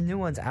 But this new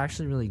one's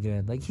actually really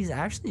good. He's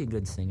actually a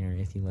good singer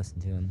if you listen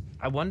to him.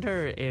 I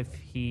wonder if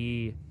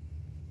he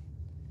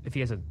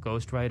has a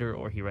ghostwriter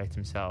or he writes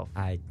himself.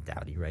 I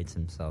doubt he writes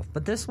himself.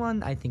 But this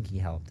one, I think he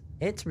helped.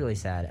 It's really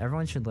sad.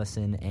 Everyone should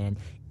listen and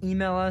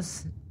email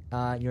us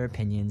your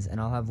opinions,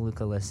 and I'll have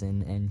Luca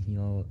listen, and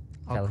he'll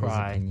tell his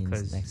cry,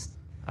 opinions 'cause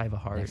I have a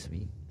heart. next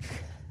week.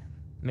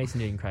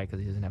 Mason didn't cry because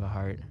he doesn't have a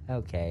heart.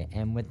 Okay,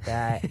 and with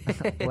that,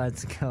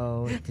 let's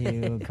go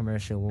to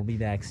commercial. We'll be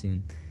back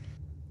soon.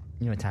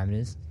 You know what time it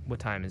is? What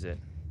time is it?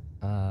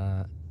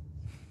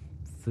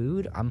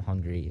 Food? I'm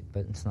hungry,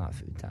 but it's not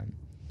food time.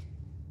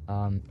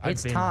 I've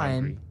It's been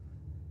time hungry.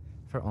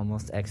 for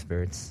Almost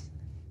Experts.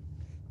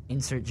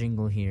 Insert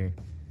jingle here.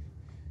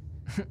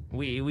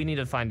 We need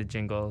to find a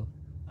jingle.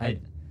 I-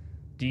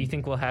 Do you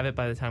think we'll have it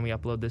by the time we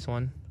upload this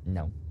one?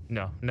 No,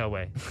 No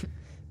way.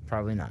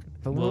 probably not.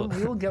 But Well-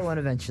 we will get one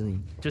eventually.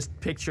 Just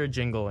picture a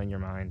jingle in your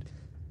mind.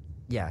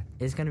 Yeah,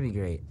 it's gonna be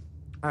great.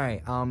 All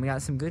right, we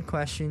got some good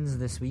questions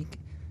this week.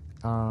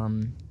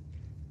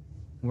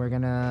 We're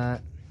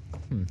gonna.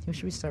 Who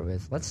should we start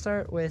with? Let's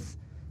start with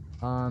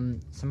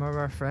some of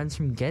our friends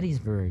from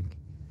Gettysburg.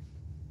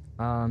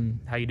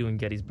 How you doing,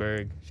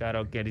 Gettysburg? Shout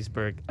out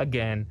Gettysburg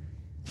again.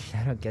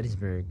 Shout out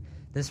Gettysburg.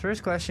 This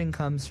first question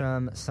comes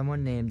from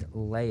someone named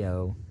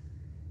Leo,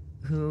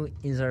 who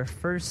is our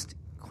first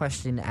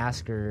question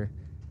asker,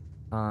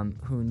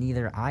 who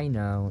neither I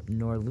know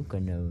nor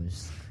Luca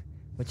knows,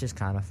 which is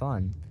kind of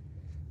fun.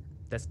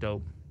 That's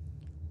dope.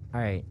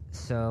 All right,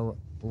 so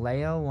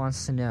Leo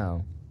wants to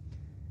know,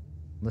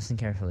 listen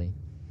carefully,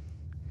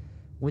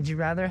 would you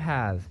rather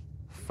have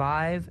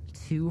 5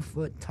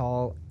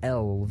 2-foot-tall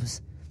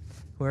elves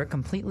who are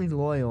completely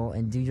loyal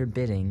and do your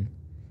bidding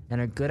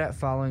and are good at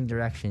following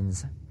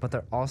directions, but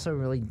they're also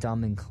really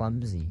dumb and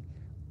clumsy,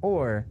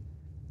 or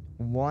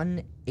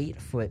one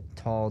 8-foot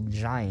tall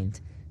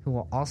giant who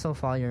will also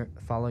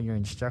follow your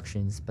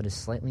instructions, but is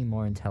slightly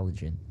more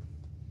intelligent.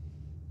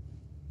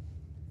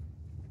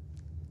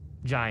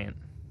 Giant.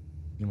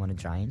 You want a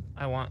giant?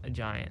 I want a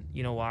giant.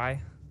 You know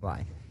why?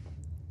 Why?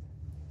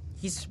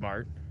 He's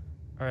smart.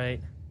 All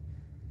right.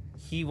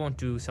 He won't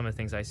do some of the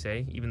things I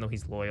say, even though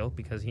he's loyal,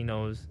 because he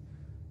knows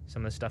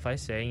some of the stuff I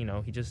say. You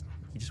know, he just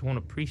won't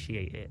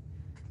appreciate it.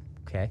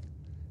 Okay.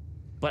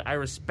 But I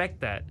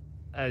respect that,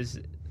 as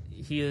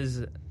he is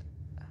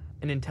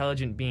an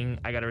intelligent being.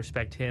 I gotta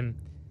respect him.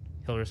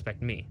 He'll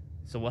respect me.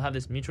 So we'll have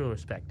this mutual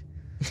respect.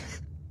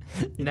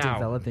 You're Now-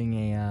 developing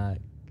a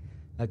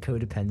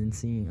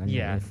codependency on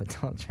your Yeah. 8-foot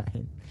tall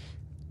giant.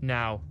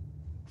 Now,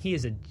 he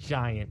is a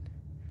giant.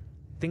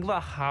 Think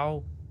about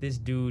how this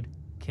dude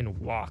can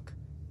walk.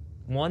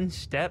 One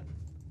step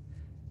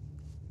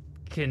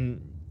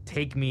can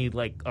take me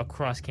like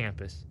across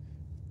campus.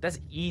 That's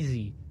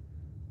easy.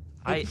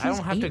 I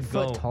don't have to 8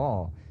 foot go.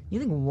 tall. You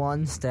think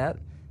one step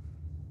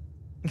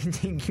can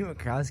take you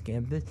across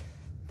campus?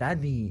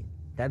 That'd be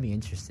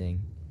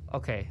interesting.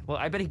 Okay, well,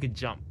 I bet he could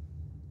jump.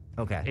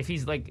 Okay. If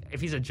he's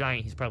a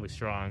giant, he's probably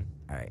strong.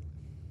 All right.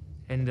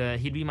 And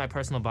he'd be my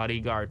personal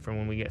bodyguard for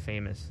when we get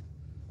famous.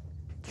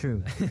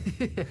 True.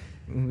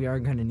 We are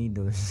gonna need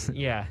those.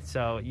 Yeah,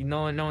 so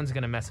no one's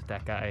gonna mess with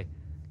that guy.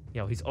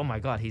 Yo, oh my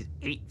god, he's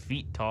 8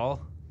 feet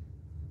tall.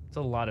 It's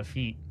a lot of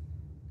feet.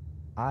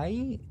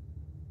 I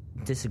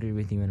disagree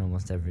with you in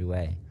almost every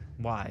way.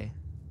 Why?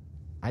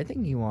 I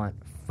think you want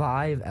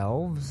 5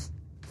 elves.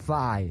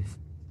 5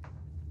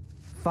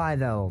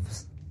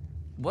 elves.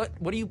 What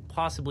are you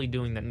possibly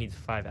doing that needs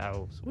 5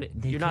 elves?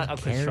 They You're not can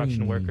a carry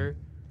construction me. worker.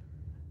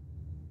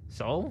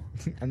 So?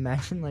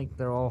 Imagine like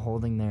they're all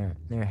holding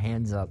their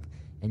hands up,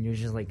 and you're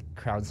just like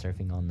crowd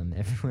surfing on them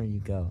everywhere you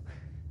go.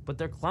 But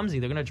they're clumsy.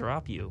 They're gonna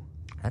drop you.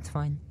 That's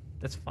fine.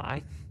 That's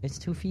fine. It's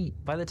 2 feet.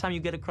 By the time you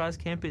get across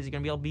campus, you're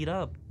gonna be all beat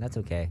up. That's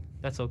okay.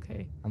 That's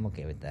okay. I'm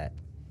okay with that.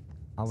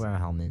 I'll wear a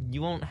helmet.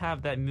 You won't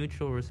have that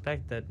mutual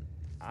respect that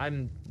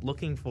I'm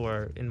looking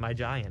for in my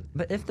giant.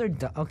 But if they're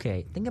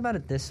okay, think about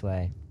it this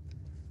way.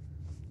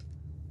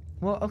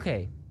 Well,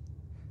 okay.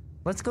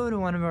 Let's go to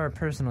one of our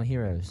personal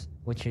heroes,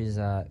 which is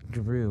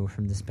Gru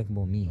from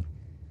Despicable Me.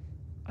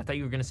 I thought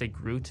you were gonna say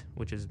Groot,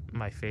 which is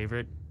my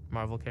favorite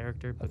Marvel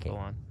character. But Okay. go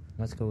on.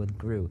 Let's go with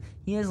Gru.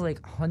 He has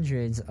like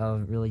hundreds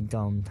of really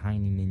dumb,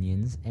 tiny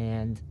minions,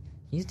 and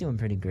he's doing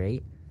pretty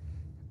great.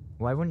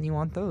 Why wouldn't you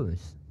want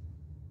those?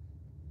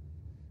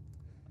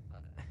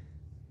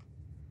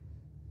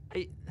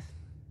 I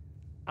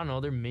don't know.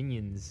 They're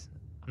minions.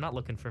 I'm not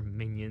looking for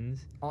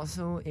minions.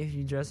 Also, if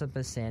you dress up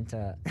as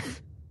Santa,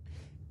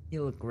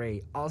 you look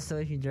great. Also,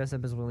 if you dress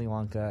up as Willy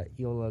Wonka,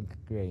 you'll look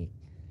great.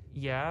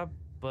 Yeah,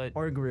 but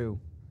Or Gru.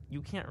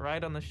 you can't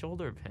ride on the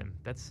shoulder of him.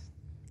 That's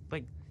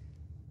like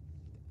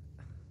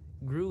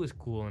Gru is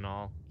cool and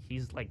all.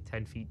 He's like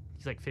 10 feet.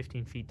 He's like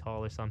 15 feet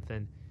tall or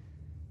something.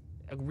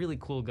 A really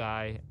cool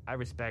guy. I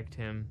respect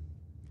him.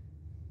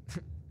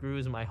 Gru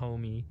is my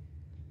homie.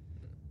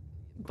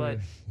 But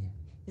Gru, yeah.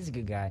 He's a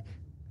good guy.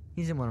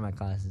 He's in one of my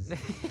classes.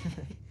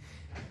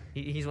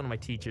 he's one of my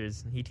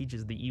teachers. He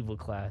teaches the evil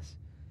class.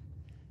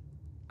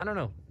 I don't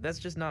know. That's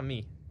just not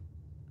me.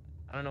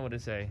 I don't know what to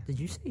say. Did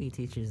you say he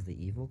teaches the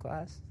evil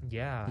class?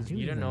 Yeah. Did you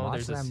don't even know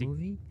watch there's that a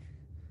movie?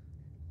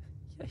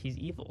 Yeah, he's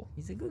evil.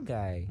 He's a good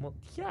guy. Well,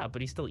 yeah,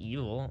 but he's still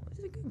evil.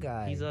 He's a good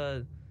guy. He's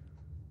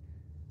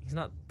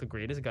not the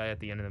greatest guy at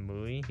the end of the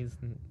movie.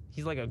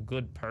 He's like a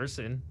good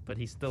person, but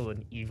he's still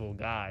an evil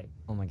guy.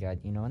 Oh my god,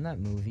 you know in that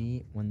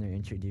movie when they're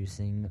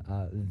introducing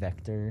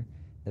Vector,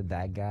 the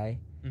bad guy,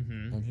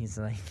 Mm-hmm. and he's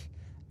like,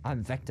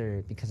 I'm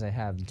Vector because I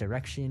have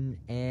direction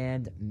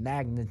and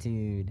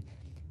magnitude.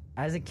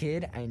 As a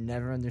kid, I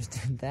never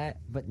understood that,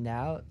 but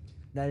now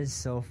that is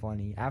so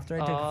funny.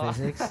 After I took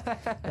physics,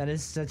 that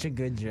is such a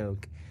good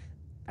joke.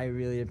 I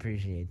really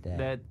appreciate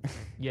that.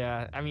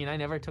 Yeah, I mean, I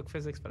never took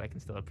physics, but I can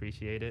still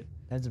appreciate it.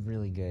 That's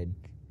really good.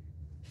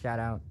 Shout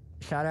out,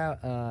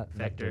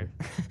 Vector.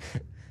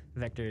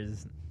 Vector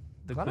is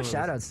the A lot of coolest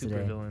shout-outs super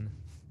today. villain.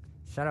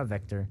 Shout out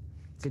Vector.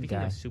 Good Speaking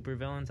guy. of super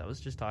villains, I was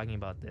just talking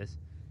about this.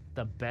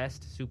 The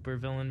best super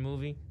villain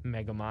movie,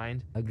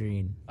 Megamind.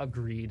 Agreed.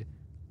 Agreed.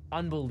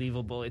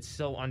 Unbelievable. It's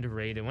so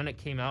underrated. When it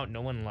came out,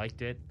 no one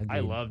liked it. I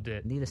Agreed. loved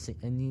it.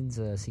 It needs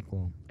a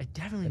sequel. It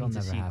definitely It'll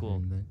needs a never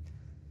sequel.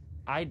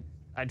 happen,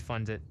 I'd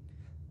fund it.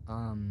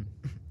 but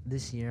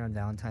this year on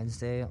Valentine's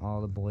Day,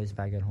 all the boys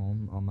back at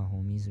home, all my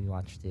homies, we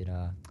watched it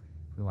on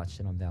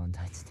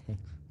Valentine's Day.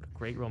 What a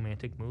great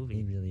romantic It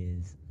movie. really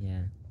is. Yeah.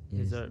 It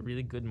There's is. a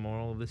really good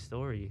moral of the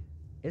story.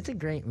 It's a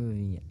great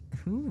movie.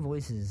 Who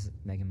voices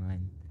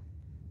Megamind?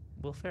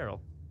 Will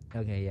Ferrell.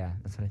 Okay, yeah,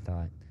 that's what I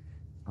thought.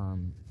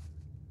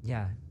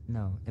 Yeah,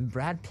 no. And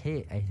Brad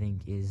Pitt, I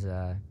think, is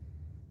the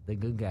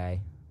good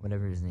guy,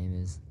 whatever his name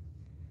is.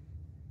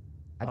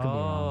 I could be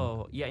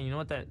wrong. Yeah, you know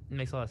what? That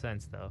makes a lot of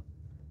sense, though.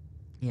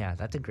 Yeah,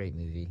 that's a great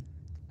movie.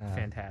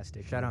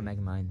 Fantastic. Shout out movie.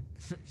 Megamind.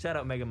 Shout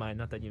out Megamind.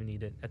 Not that you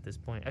need it at this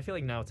point. I feel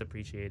like now it's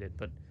appreciated,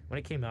 but when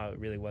it came out, it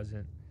really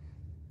wasn't.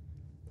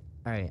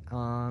 All right.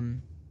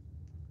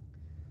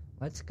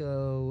 let's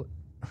go.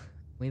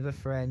 We have a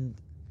friend.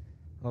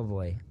 Oh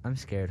boy, I'm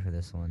scared for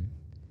this one.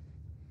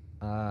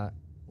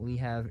 We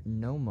have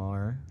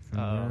Nomar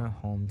from your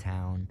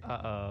hometown.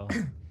 Uh-oh.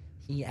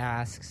 He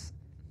asks,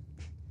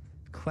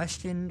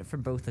 question for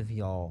both of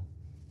y'all.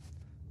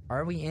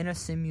 Are we in a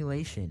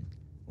simulation?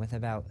 With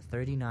about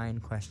 39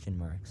 question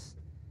marks.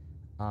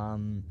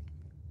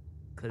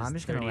 Because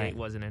 38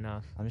 wasn't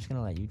enough. I'm just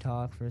gonna let you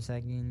talk for a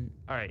second.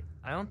 All right.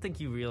 I don't think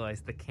you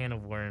realize the can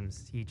of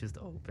worms he just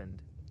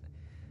opened.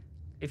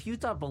 If you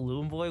thought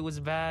Balloon Boy was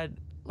bad,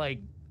 like,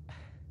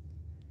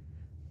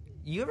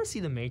 you ever see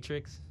The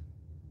Matrix?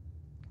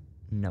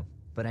 No,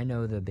 but I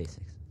know the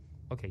basics.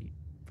 Okay.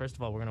 First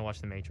of all, we're gonna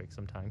watch The Matrix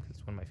sometime because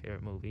it's one of my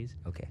favorite movies.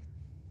 Okay.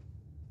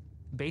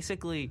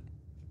 Basically,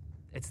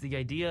 it's the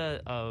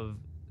idea of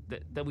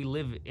that we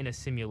live in a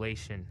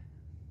simulation.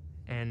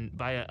 And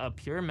by a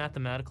pure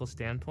mathematical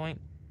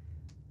standpoint,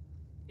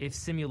 if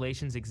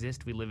simulations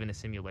exist, we live in a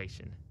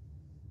simulation.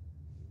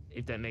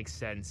 If that makes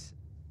sense.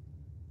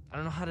 I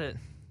don't know how to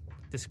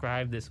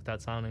describe this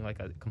without sounding like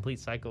a complete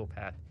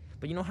psychopath.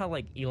 But you know how,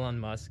 like, Elon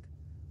Musk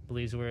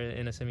believes we're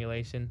in a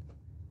simulation?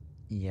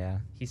 Yeah.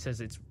 He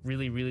says it's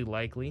really, really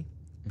likely.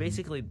 Mm-hmm.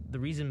 Basically, the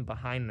reason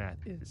behind that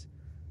is,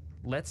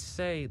 let's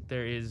say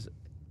there is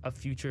a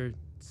future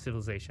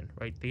civilization,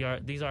 right?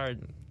 These are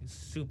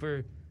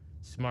super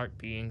smart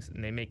beings,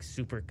 and they make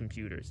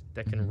supercomputers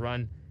that can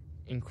run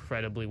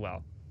incredibly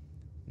well.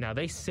 Now,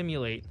 they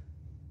simulate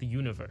the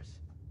universe.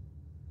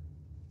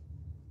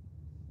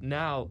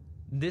 Now,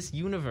 this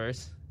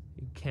universe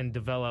can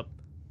develop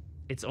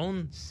its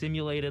own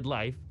simulated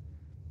life,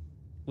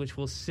 which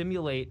will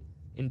simulate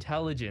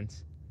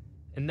intelligence,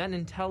 and that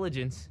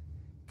intelligence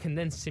can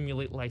then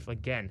simulate life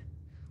again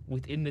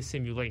within the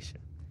simulation.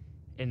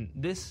 And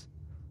this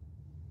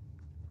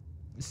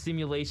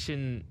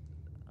simulation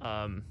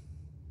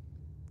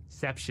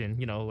inception,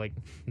 like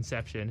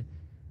Inception,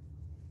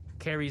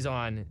 carries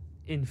on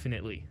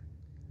infinitely.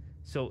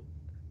 So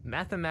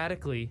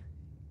mathematically,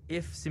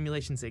 if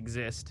simulations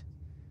exist,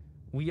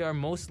 we are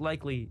most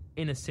likely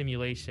in a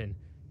simulation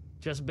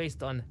just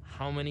based on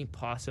how many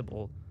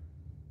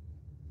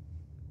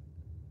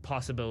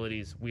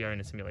possibilities we are in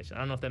a simulation. I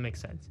don't know if that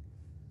makes sense.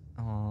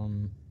 So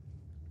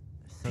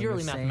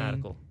purely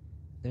mathematical.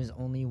 There's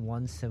only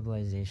one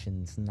civilization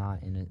that's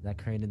not in it that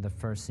created the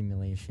first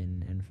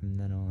simulation, and from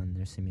then on,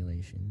 there's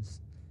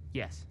simulations.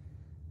 Yes.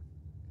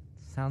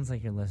 Sounds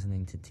like you're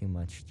listening to too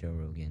much Joe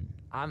Rogan.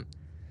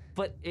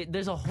 But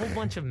there's a whole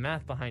bunch of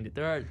math behind it.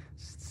 There are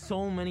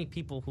so many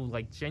people who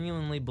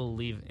genuinely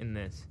believe in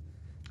this.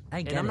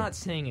 I get and I'm it. not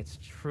saying it's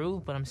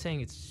true, but I'm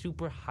saying it's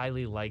super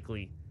highly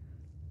likely.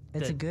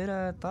 It's a good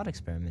thought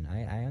experiment.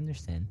 I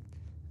understand.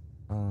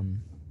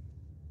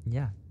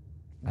 Yeah,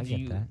 I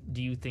get that.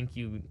 Do you think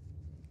you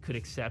could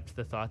accept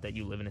the thought that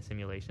you live in a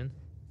simulation?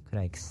 Could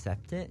I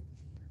accept it?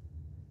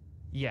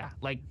 Yeah,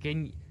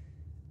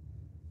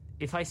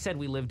 if I said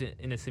we lived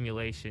in a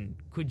simulation,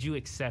 could you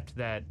accept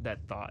that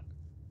thought?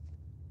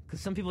 Because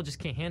some people just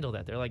can't handle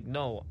that. They're like,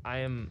 no, I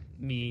am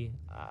me.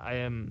 I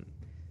am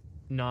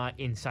not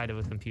inside of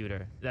a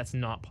computer. That's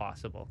not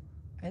possible.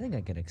 I think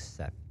I could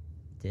accept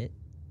it.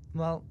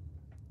 Well,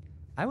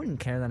 I wouldn't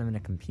care that I'm in a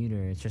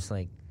computer. It's just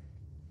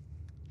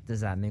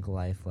does that make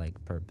life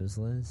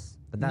purposeless?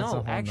 But that's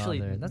no,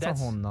 that's a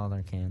whole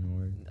nother can of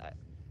worms.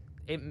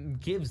 It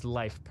gives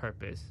life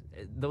purpose.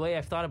 The way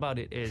I've thought about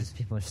it is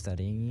people are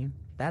studying you.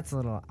 That's a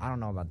little. I don't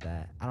know about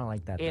that. I don't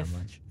like that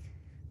much.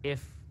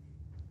 If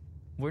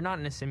we're not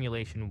in a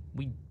simulation,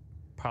 we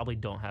probably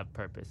don't have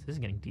purpose. This is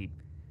getting deep.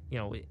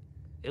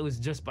 It was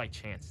just by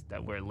chance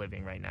that we're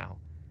living right now,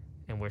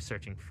 and we're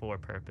searching for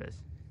purpose.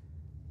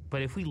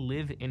 But if we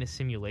live in a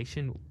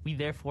simulation, we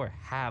therefore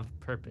have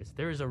purpose.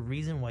 There is a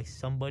reason why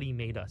somebody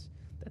made us.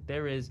 That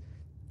there is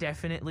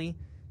definitely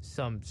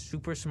some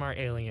super smart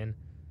alien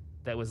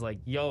that was like,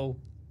 yo,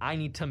 I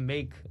need to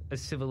make a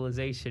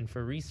civilization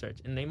for research.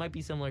 And they might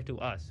be similar to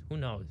us. Who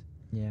knows?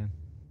 Yeah.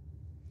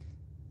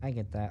 I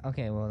get that.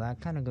 Okay, well,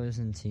 that kind of goes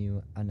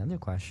into another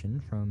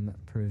question from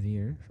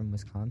Pervere from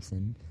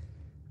Wisconsin.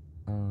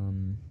 I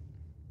don't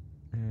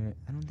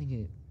think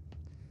it...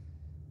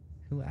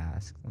 Who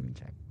asked? Let me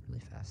check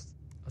really fast.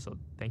 Also,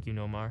 thank you,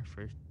 Nomar,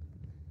 for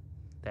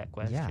that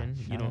question.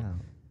 Yeah, shout out.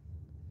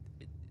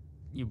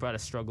 You brought a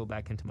struggle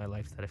back into my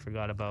life that I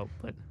forgot about,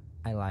 but...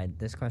 I lied.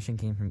 This question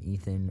came from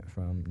Ethan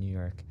from New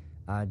York.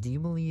 Do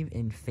you believe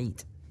in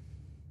fate?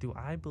 Do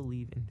I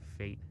believe in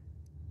fate?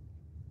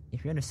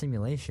 If you're in a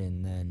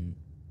simulation, then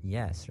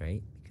yes,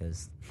 right?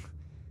 Because...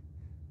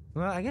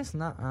 Well, I guess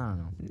not. I don't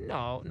know.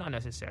 No, not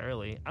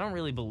necessarily. I don't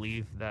really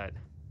believe that...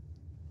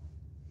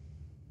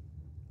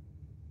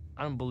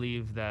 I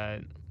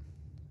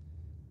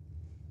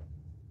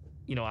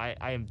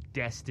am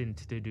destined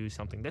to do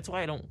something. That's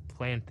why I don't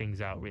plan things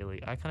out,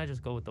 really. I kind of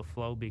just go with the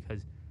flow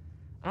because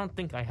I don't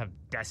think I have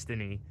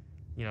destiny.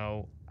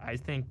 I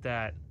think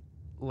that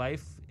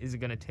life is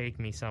going to take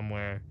me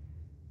somewhere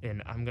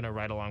and I'm going to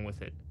ride along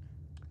with it.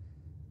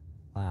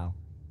 Wow.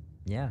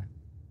 Yeah.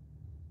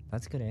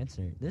 That's a good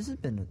answer. This has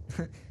been...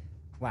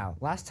 Wow.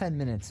 Last 10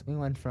 minutes, we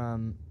went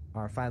from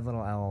our 5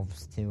 little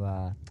elves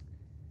to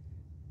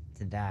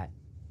that.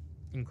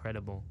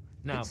 Incredible.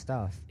 Now, Good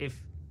stuff.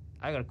 if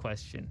I got a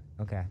question.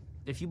 Okay.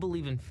 If you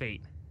believe in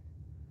fate,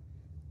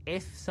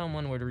 if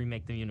someone were to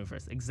remake the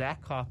universe,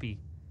 exact copy,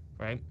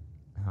 right?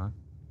 Uh-huh.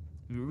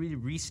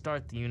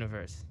 Restart the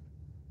universe,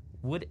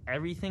 would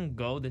everything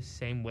go the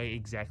same way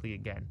exactly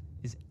again?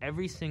 Is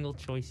every single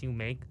choice you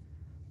make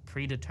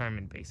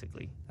predetermined,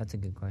 basically? That's a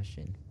good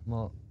question.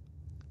 Well,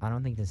 I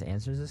don't think this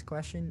answers this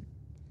question,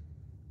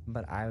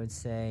 but I would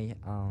say,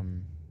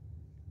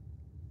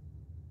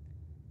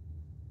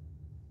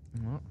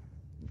 well,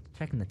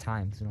 checking the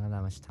time because we don't have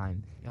that much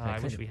time. I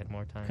wish we had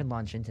more time. Could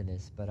launch into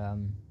this, but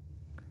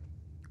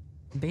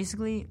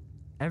basically,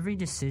 every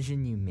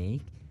decision you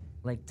make,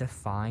 like,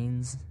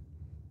 defines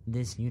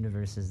this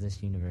universe as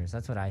this universe.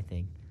 That's what I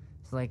think.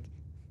 So, like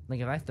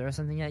if I throw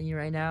something at you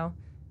right now,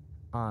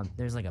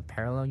 there's like a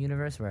parallel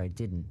universe where I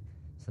didn't.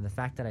 So the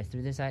fact that I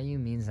threw this at you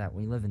means that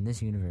we live in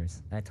this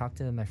universe. And I talk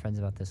to my friends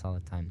about this all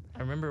the time. I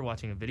remember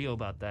watching a video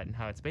about that and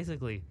how it's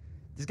basically,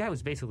 this guy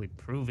was basically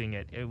proving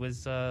it. It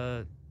was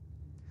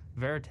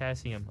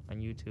Veritasium on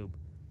YouTube.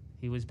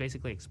 He was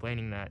basically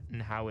explaining that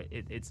and how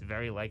it's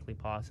very likely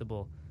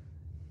possible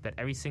that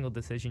every single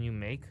decision you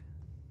make,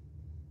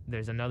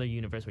 there's another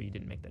universe where you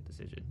didn't make that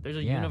decision. There's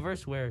a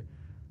universe where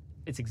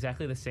it's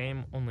exactly the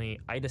same, only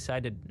I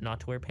decided not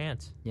to wear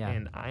pants. Yeah.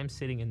 And I'm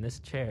sitting in this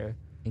chair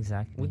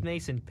Exactly. with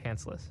Mason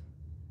pantsless,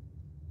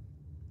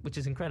 which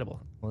is incredible.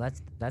 Well,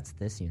 that's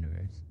this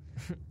universe.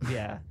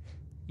 Yeah.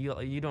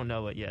 You don't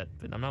know it yet,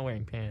 but I'm not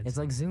wearing pants. It's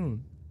like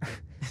Zoom.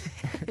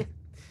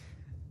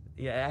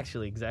 Yeah,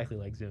 actually, exactly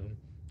like Zoom.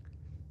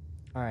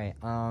 All right.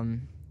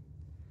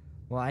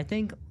 Well, I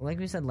think, like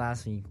we said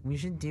last week, we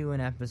should do an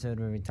episode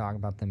where we talk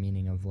about the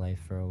meaning of life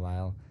for a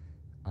while.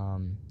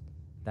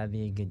 That'd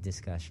be a good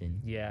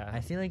discussion. Yeah. I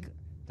feel like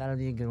that'll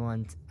be a good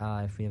one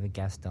if we have a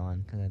guest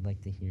on, because I'd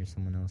like to hear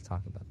someone else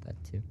talk about that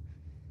too.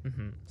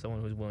 Mm-hmm.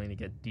 Someone who's willing to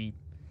get deep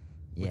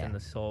within the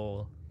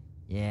soul.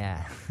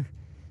 Yeah.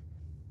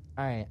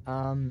 All right.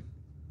 I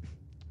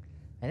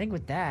think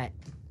with that,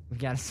 we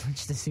gotta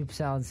switch to soup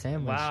salad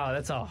sandwich. Wow,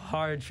 that's a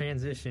hard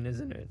transition,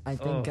 isn't it? I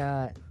think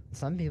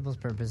some people's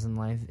purpose in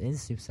life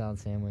is soup salad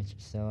sandwich.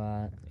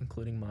 So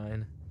including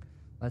mine.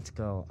 Let's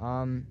go.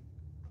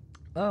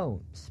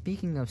 Oh,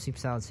 speaking of soup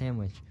salad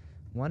sandwich,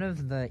 one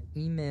of the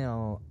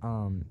email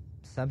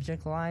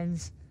subject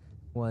lines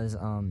was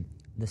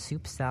the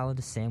soup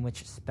salad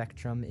sandwich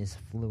spectrum is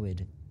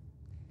fluid.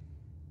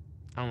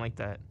 I don't like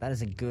that. That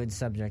is a good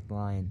subject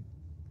line.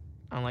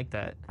 I don't like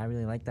that. I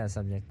really like that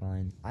subject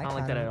line. I don't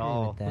like that at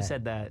all. Who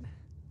said that?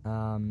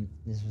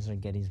 This was our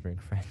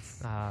Gettysburg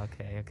friends. Ah,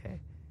 okay.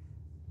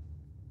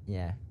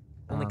 Yeah.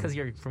 Only because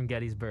you're from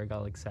Gettysburg,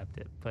 I'll accept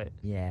it. But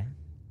yeah.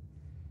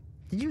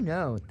 Did you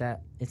know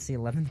that it's the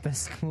 11th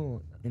best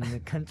school in the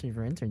country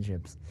for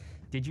internships?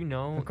 Did you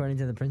know, according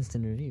to the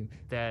Princeton Review,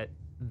 that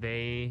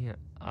they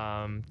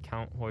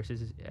count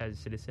horses as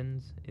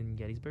citizens in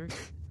Gettysburg?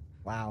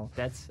 Wow.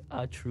 That's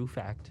a true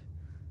fact.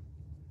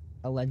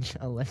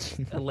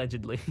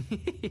 Allegedly.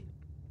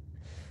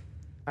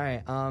 All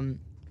right.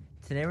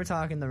 Today we're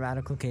talking the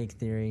radical cake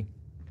theory.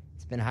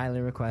 It's been highly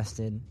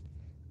requested.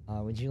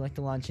 Would you like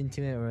to launch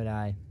into it, or would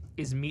I?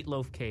 Is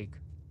meatloaf cake?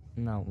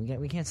 No,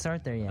 we can't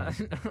start there yet.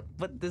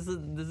 But this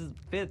is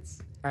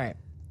fits. All right.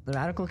 The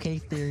radical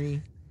cake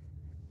theory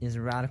is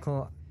a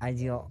radical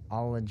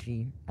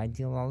ideology.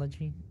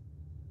 Ideology?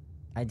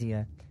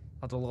 Idea.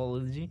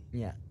 Ideology?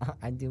 Yeah,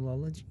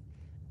 ideology.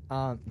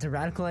 It's a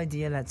radical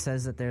idea that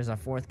says that there's a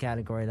fourth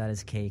category that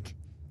is cake.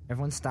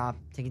 Everyone stop,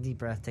 take a deep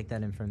breath, take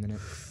that in for a minute.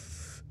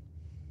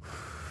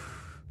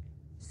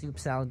 Soup,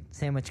 salad,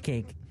 sandwich,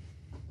 cake.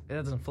 It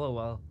doesn't flow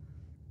well.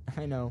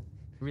 I know.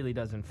 It really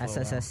doesn't flow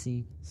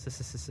SSSC.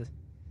 well.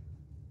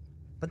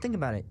 But think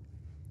about it.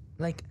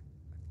 Like,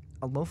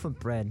 a loaf of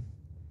bread,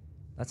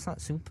 that's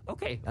not soup.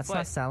 Okay, that's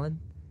not salad.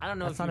 I don't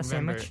know that's if not you a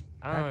remember. sandwich.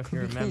 I don't know if you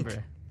remember. Cake.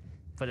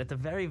 But at the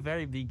very,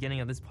 very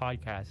beginning of this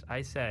podcast,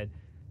 I said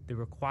the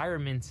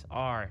requirements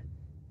are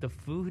the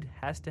food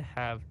has to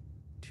have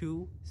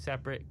two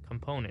separate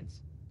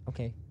components.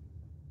 Okay.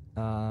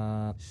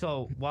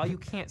 So while you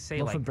can't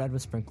say loaf of bread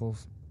with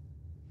sprinkles.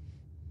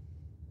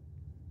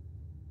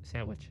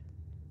 Sandwich.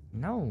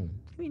 No.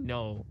 What do you mean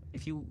no?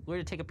 If you were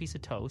to take a piece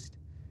of toast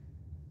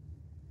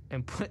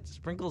and put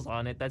sprinkles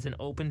on it, that's an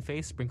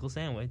open-faced sprinkle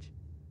sandwich.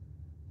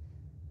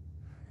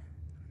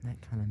 That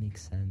kind of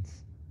makes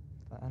sense.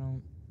 But I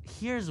don't...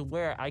 Here's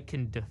where I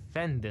can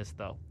defend this,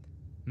 though.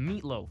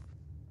 Meatloaf.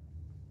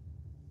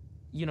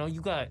 You know,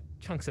 you got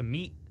chunks of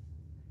meat,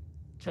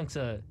 chunks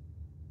of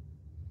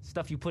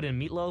stuff you put in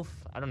meatloaf.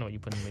 I don't know what you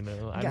put in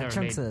meatloaf. You got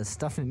chunks of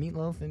stuff in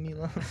meatloaf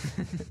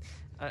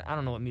I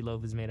don't know what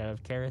meatloaf is made out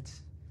of.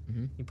 Carrots.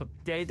 Mm-hmm.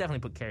 They definitely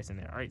put carrots in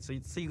there. All right, so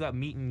you got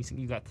meat and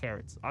you got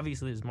carrots.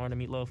 Obviously, there's more to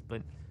meatloaf,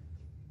 but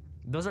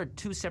those are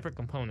two separate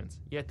components.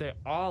 Yet they're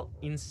all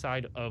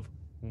inside of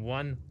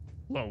one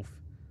loaf.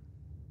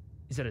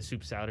 Is that a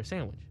soup, salad, or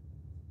sandwich?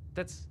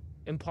 That's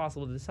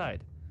impossible to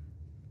decide.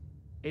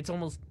 It's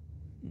almost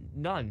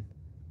none.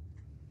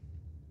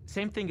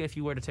 Same thing if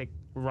you were to take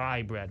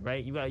rye bread,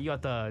 right? You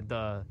got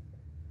the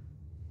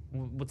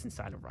what's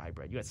inside of rye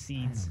bread? You got I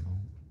seeds. don't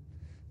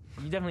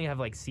know. You definitely have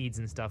like seeds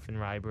and stuff in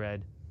rye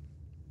bread.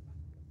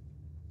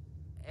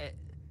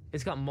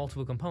 It's got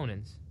multiple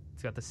components.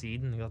 It's got the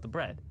seed and you got the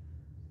bread.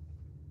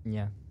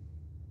 Yeah,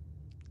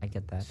 I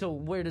get that. So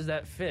where does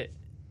that fit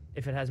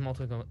if it has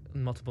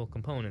multiple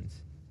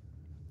components?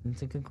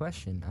 It's a good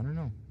question. I don't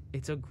know.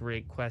 It's a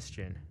great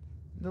question.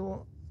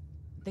 Well,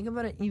 think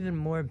about it even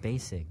more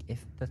basic.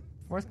 If the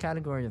fourth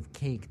category of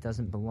cake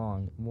doesn't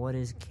belong, what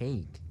is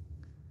cake?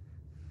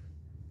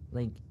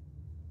 Like,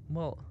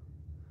 Well,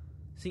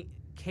 see,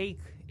 cake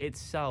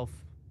itself.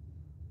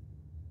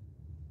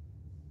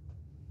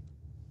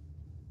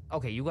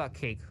 Okay, you got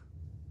cake.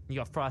 You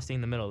got frosting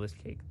in the middle of this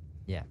cake.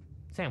 yeah,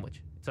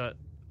 Sandwich. It's a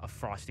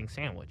frosting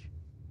sandwich.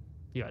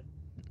 You got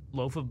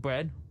loaf of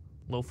bread,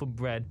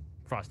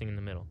 frosting in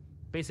the middle.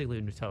 Basically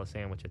a Nutella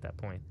sandwich at that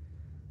point.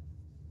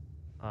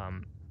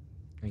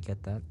 I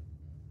get that.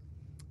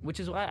 Which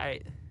is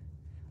why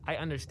I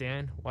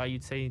understand why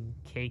you'd say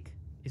cake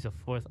is a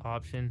fourth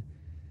option.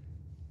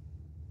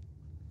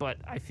 But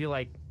I feel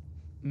like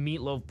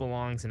meatloaf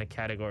belongs in a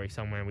category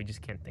somewhere and we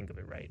just can't think of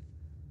it right.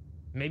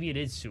 Maybe it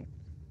is soup,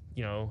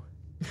 you know.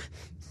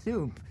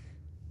 Soup.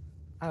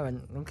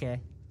 Okay.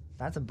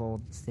 That's a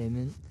bold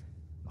statement.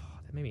 Oh,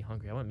 that made me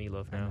hungry. I want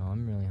meatloaf I know, now.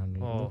 I'm really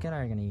hungry. Oh. Luke and I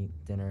are gonna eat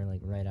dinner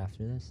like right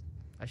after this.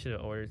 I should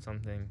have ordered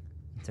something.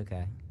 It's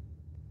okay.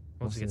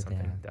 We'll just see get what they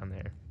something have. down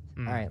there.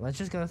 Mm. All right, let's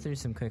just go through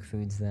some quick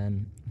foods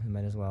then. We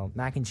might as well.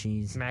 Mac and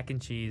cheese. Mac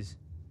and cheese.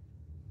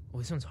 Oh,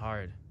 this one's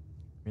hard.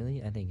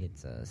 Really? I think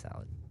it's a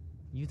salad.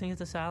 You think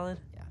it's a salad?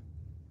 Yeah.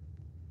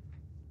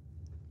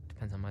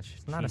 Depends how much.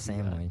 It's not a cheese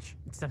you got. sandwich.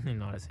 It's definitely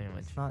not a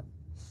sandwich. It's not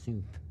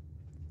soup.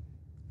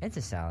 It's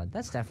a salad.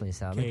 That's definitely a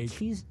salad. Like, Cake.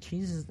 cheese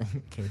is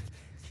cake.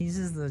 Cheese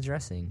is the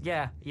dressing.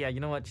 Yeah. You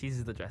know what? Cheese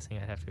is the dressing.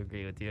 I have to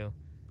agree with you.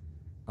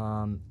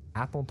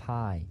 Apple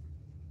pie.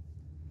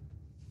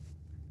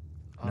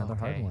 Another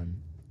hard Okay.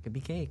 one. Could be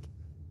cake.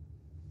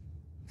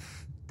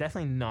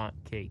 Definitely not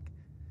cake.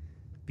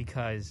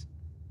 Because,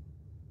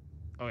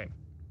 okay,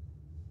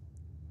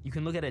 you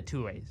can look at it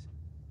two ways.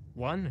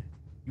 One,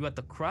 you got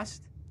the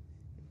crust,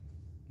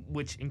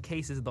 which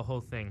encases the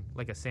whole thing,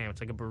 like a sandwich,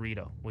 like a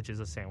burrito, which is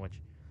a sandwich.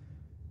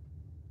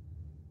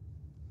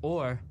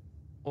 Or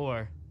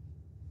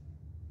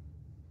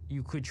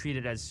you could treat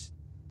it as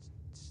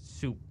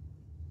soup.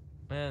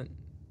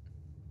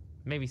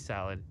 Maybe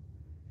salad.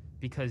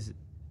 Because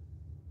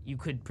you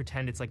could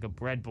pretend it's like a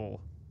bread bowl.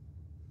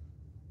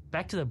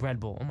 Back to the bread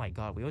bowl. Oh my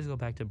god, we always go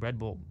back to bread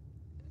bowl.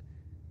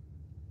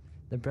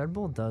 The bread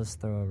bowl does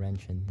throw a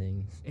wrench in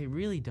things. It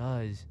really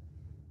does.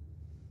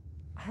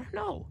 I don't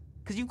know.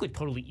 Because you could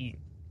totally eat.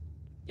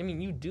 I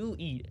mean, you do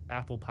eat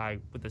apple pie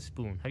with a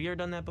spoon. Have you ever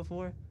done that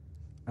before?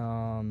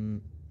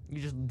 You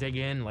just dig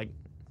in like,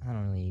 I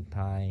don't really eat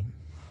pie.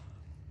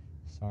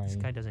 Sorry. this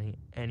guy doesn't eat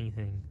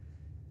anything.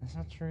 That's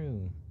not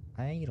true.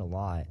 I eat a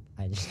lot.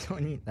 I just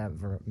don't eat that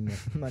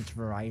much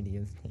variety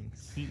of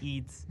things. He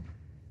eats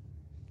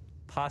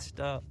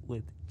pasta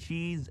with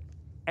cheese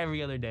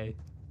every other day.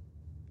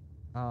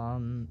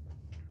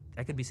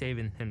 That could be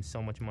saving him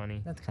so much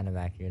money. That's kind of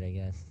accurate, I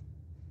guess.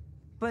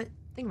 But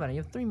think about it.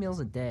 You have 3 meals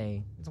a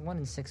day. It's 1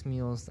 in 6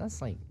 meals.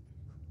 That's like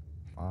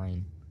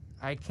fine.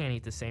 I can't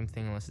eat the same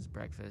thing unless it's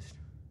breakfast.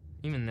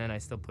 Even then, I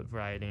still put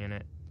variety in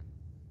it.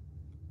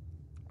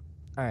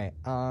 All right.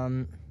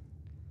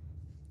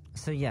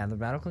 So yeah, the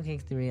radical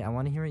cake theory. I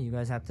want to hear what you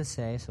guys have to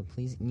say. So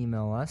please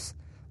email us.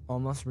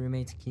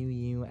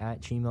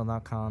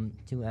 almostroommatesqu@gmail.com.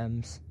 2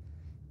 M's.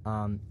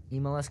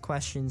 Email us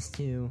questions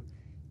too.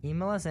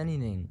 Email us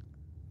anything.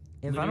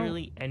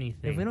 Literally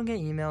anything. If we don't get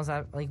emails,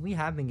 we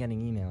have been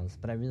getting emails,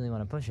 but I really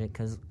want to push it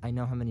because I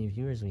know how many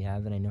viewers we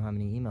have and I know how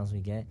many emails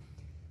we get,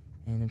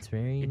 and it's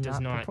very It does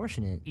not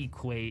proportionate.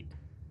 equate.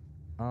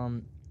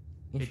 If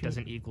It you-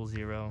 doesn't equal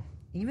 0.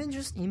 Even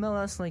just email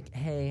us like,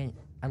 "Hey,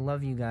 I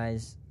love you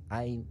guys.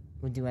 I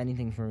would do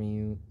anything for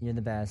you. You're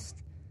the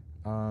best."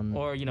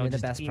 Or, you're the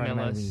just best part email of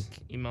my us. week.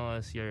 Email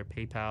us your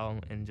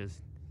PayPal and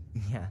just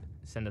Yeah.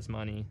 send us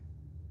money.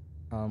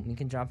 We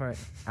can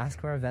ask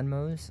for our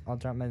Venmos. I'll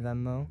drop my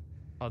Venmo.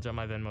 I'll drop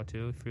my Venmo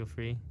too. Feel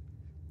free.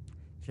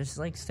 Just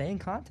stay in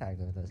contact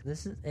with us.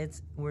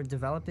 We're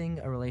developing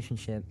a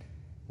relationship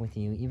with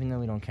you, even though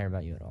we don't care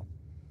about you at all.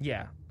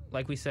 Yeah.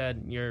 Like we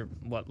said, you're,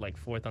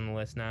 4th on the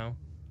list now?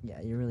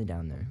 Yeah, you're really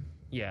down there.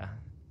 Yeah.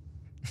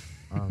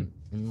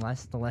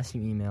 The less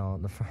you email,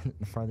 the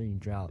farther you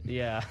drop.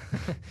 Yeah.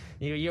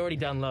 You're already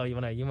down low. You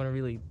wanna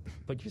really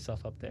put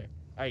yourself up there.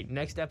 All right,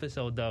 next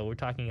episode, though, we're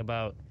talking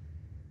about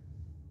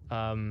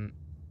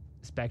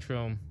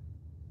spectrum,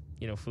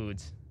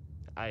 foods.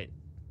 I'd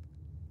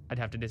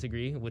have to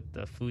disagree with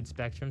the food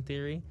spectrum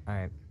theory, All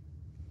right.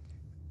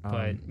 but we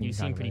you can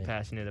seem talk pretty about it.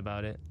 passionate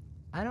about it.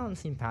 I don't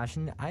seem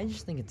passionate. I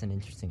just think it's an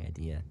interesting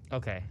idea.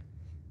 Okay,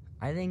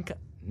 I think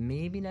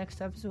maybe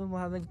next episode we'll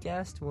have a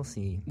guest. We'll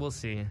see. we'll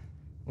see.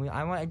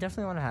 I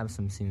definitely want to have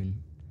some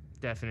soon.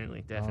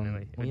 Definitely.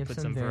 We have put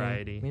some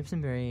variety. We have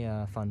some very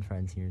fun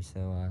friends here,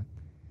 so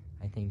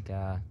I think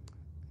it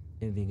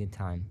would be a good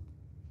time.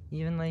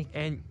 Even like,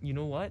 And you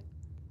know what?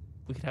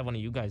 We could have one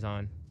of you guys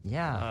on.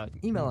 yeah,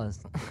 email us.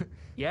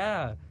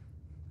 Yeah.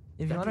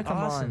 If you That'd want to be come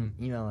awesome.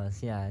 on, email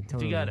us. Yeah,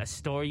 totally. If you got a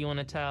story you want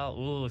to tell,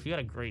 ooh, if you got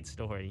a great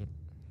story,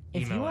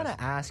 If you email want us.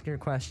 to ask your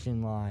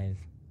question live,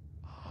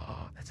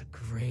 Oh, that's a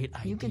great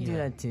idea. you can do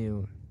that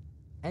too.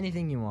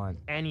 Anything you want.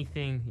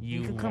 Anything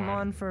you could come want.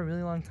 on for a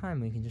really long time.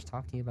 We can just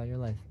talk to you about your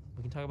life.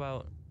 We can talk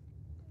about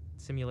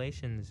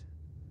simulations.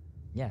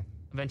 Yeah.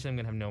 Eventually, I'm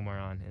gonna have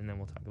Nomar on, and then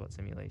we'll talk about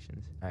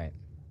simulations. All right.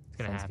 It's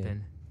gonna Sounds good.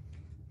 happen.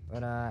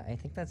 But I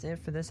think that's it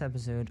for this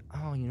episode.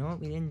 Oh, you know what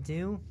we didn't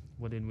do?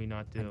 What did we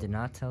not do? I did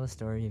not tell the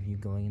story of you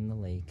going in the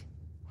lake.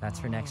 That's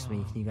for next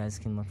week. You guys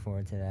can look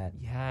forward to that.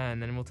 Yeah,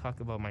 and then we'll talk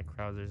about Mike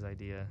Krauser's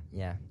idea.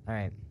 Yeah. All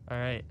right. All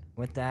right.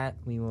 With that,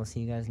 we will see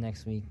you guys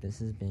next week. This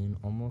has been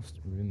Almost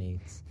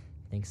Roommates.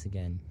 Thanks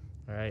again.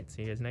 All right.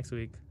 See you guys next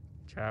week.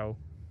 Ciao.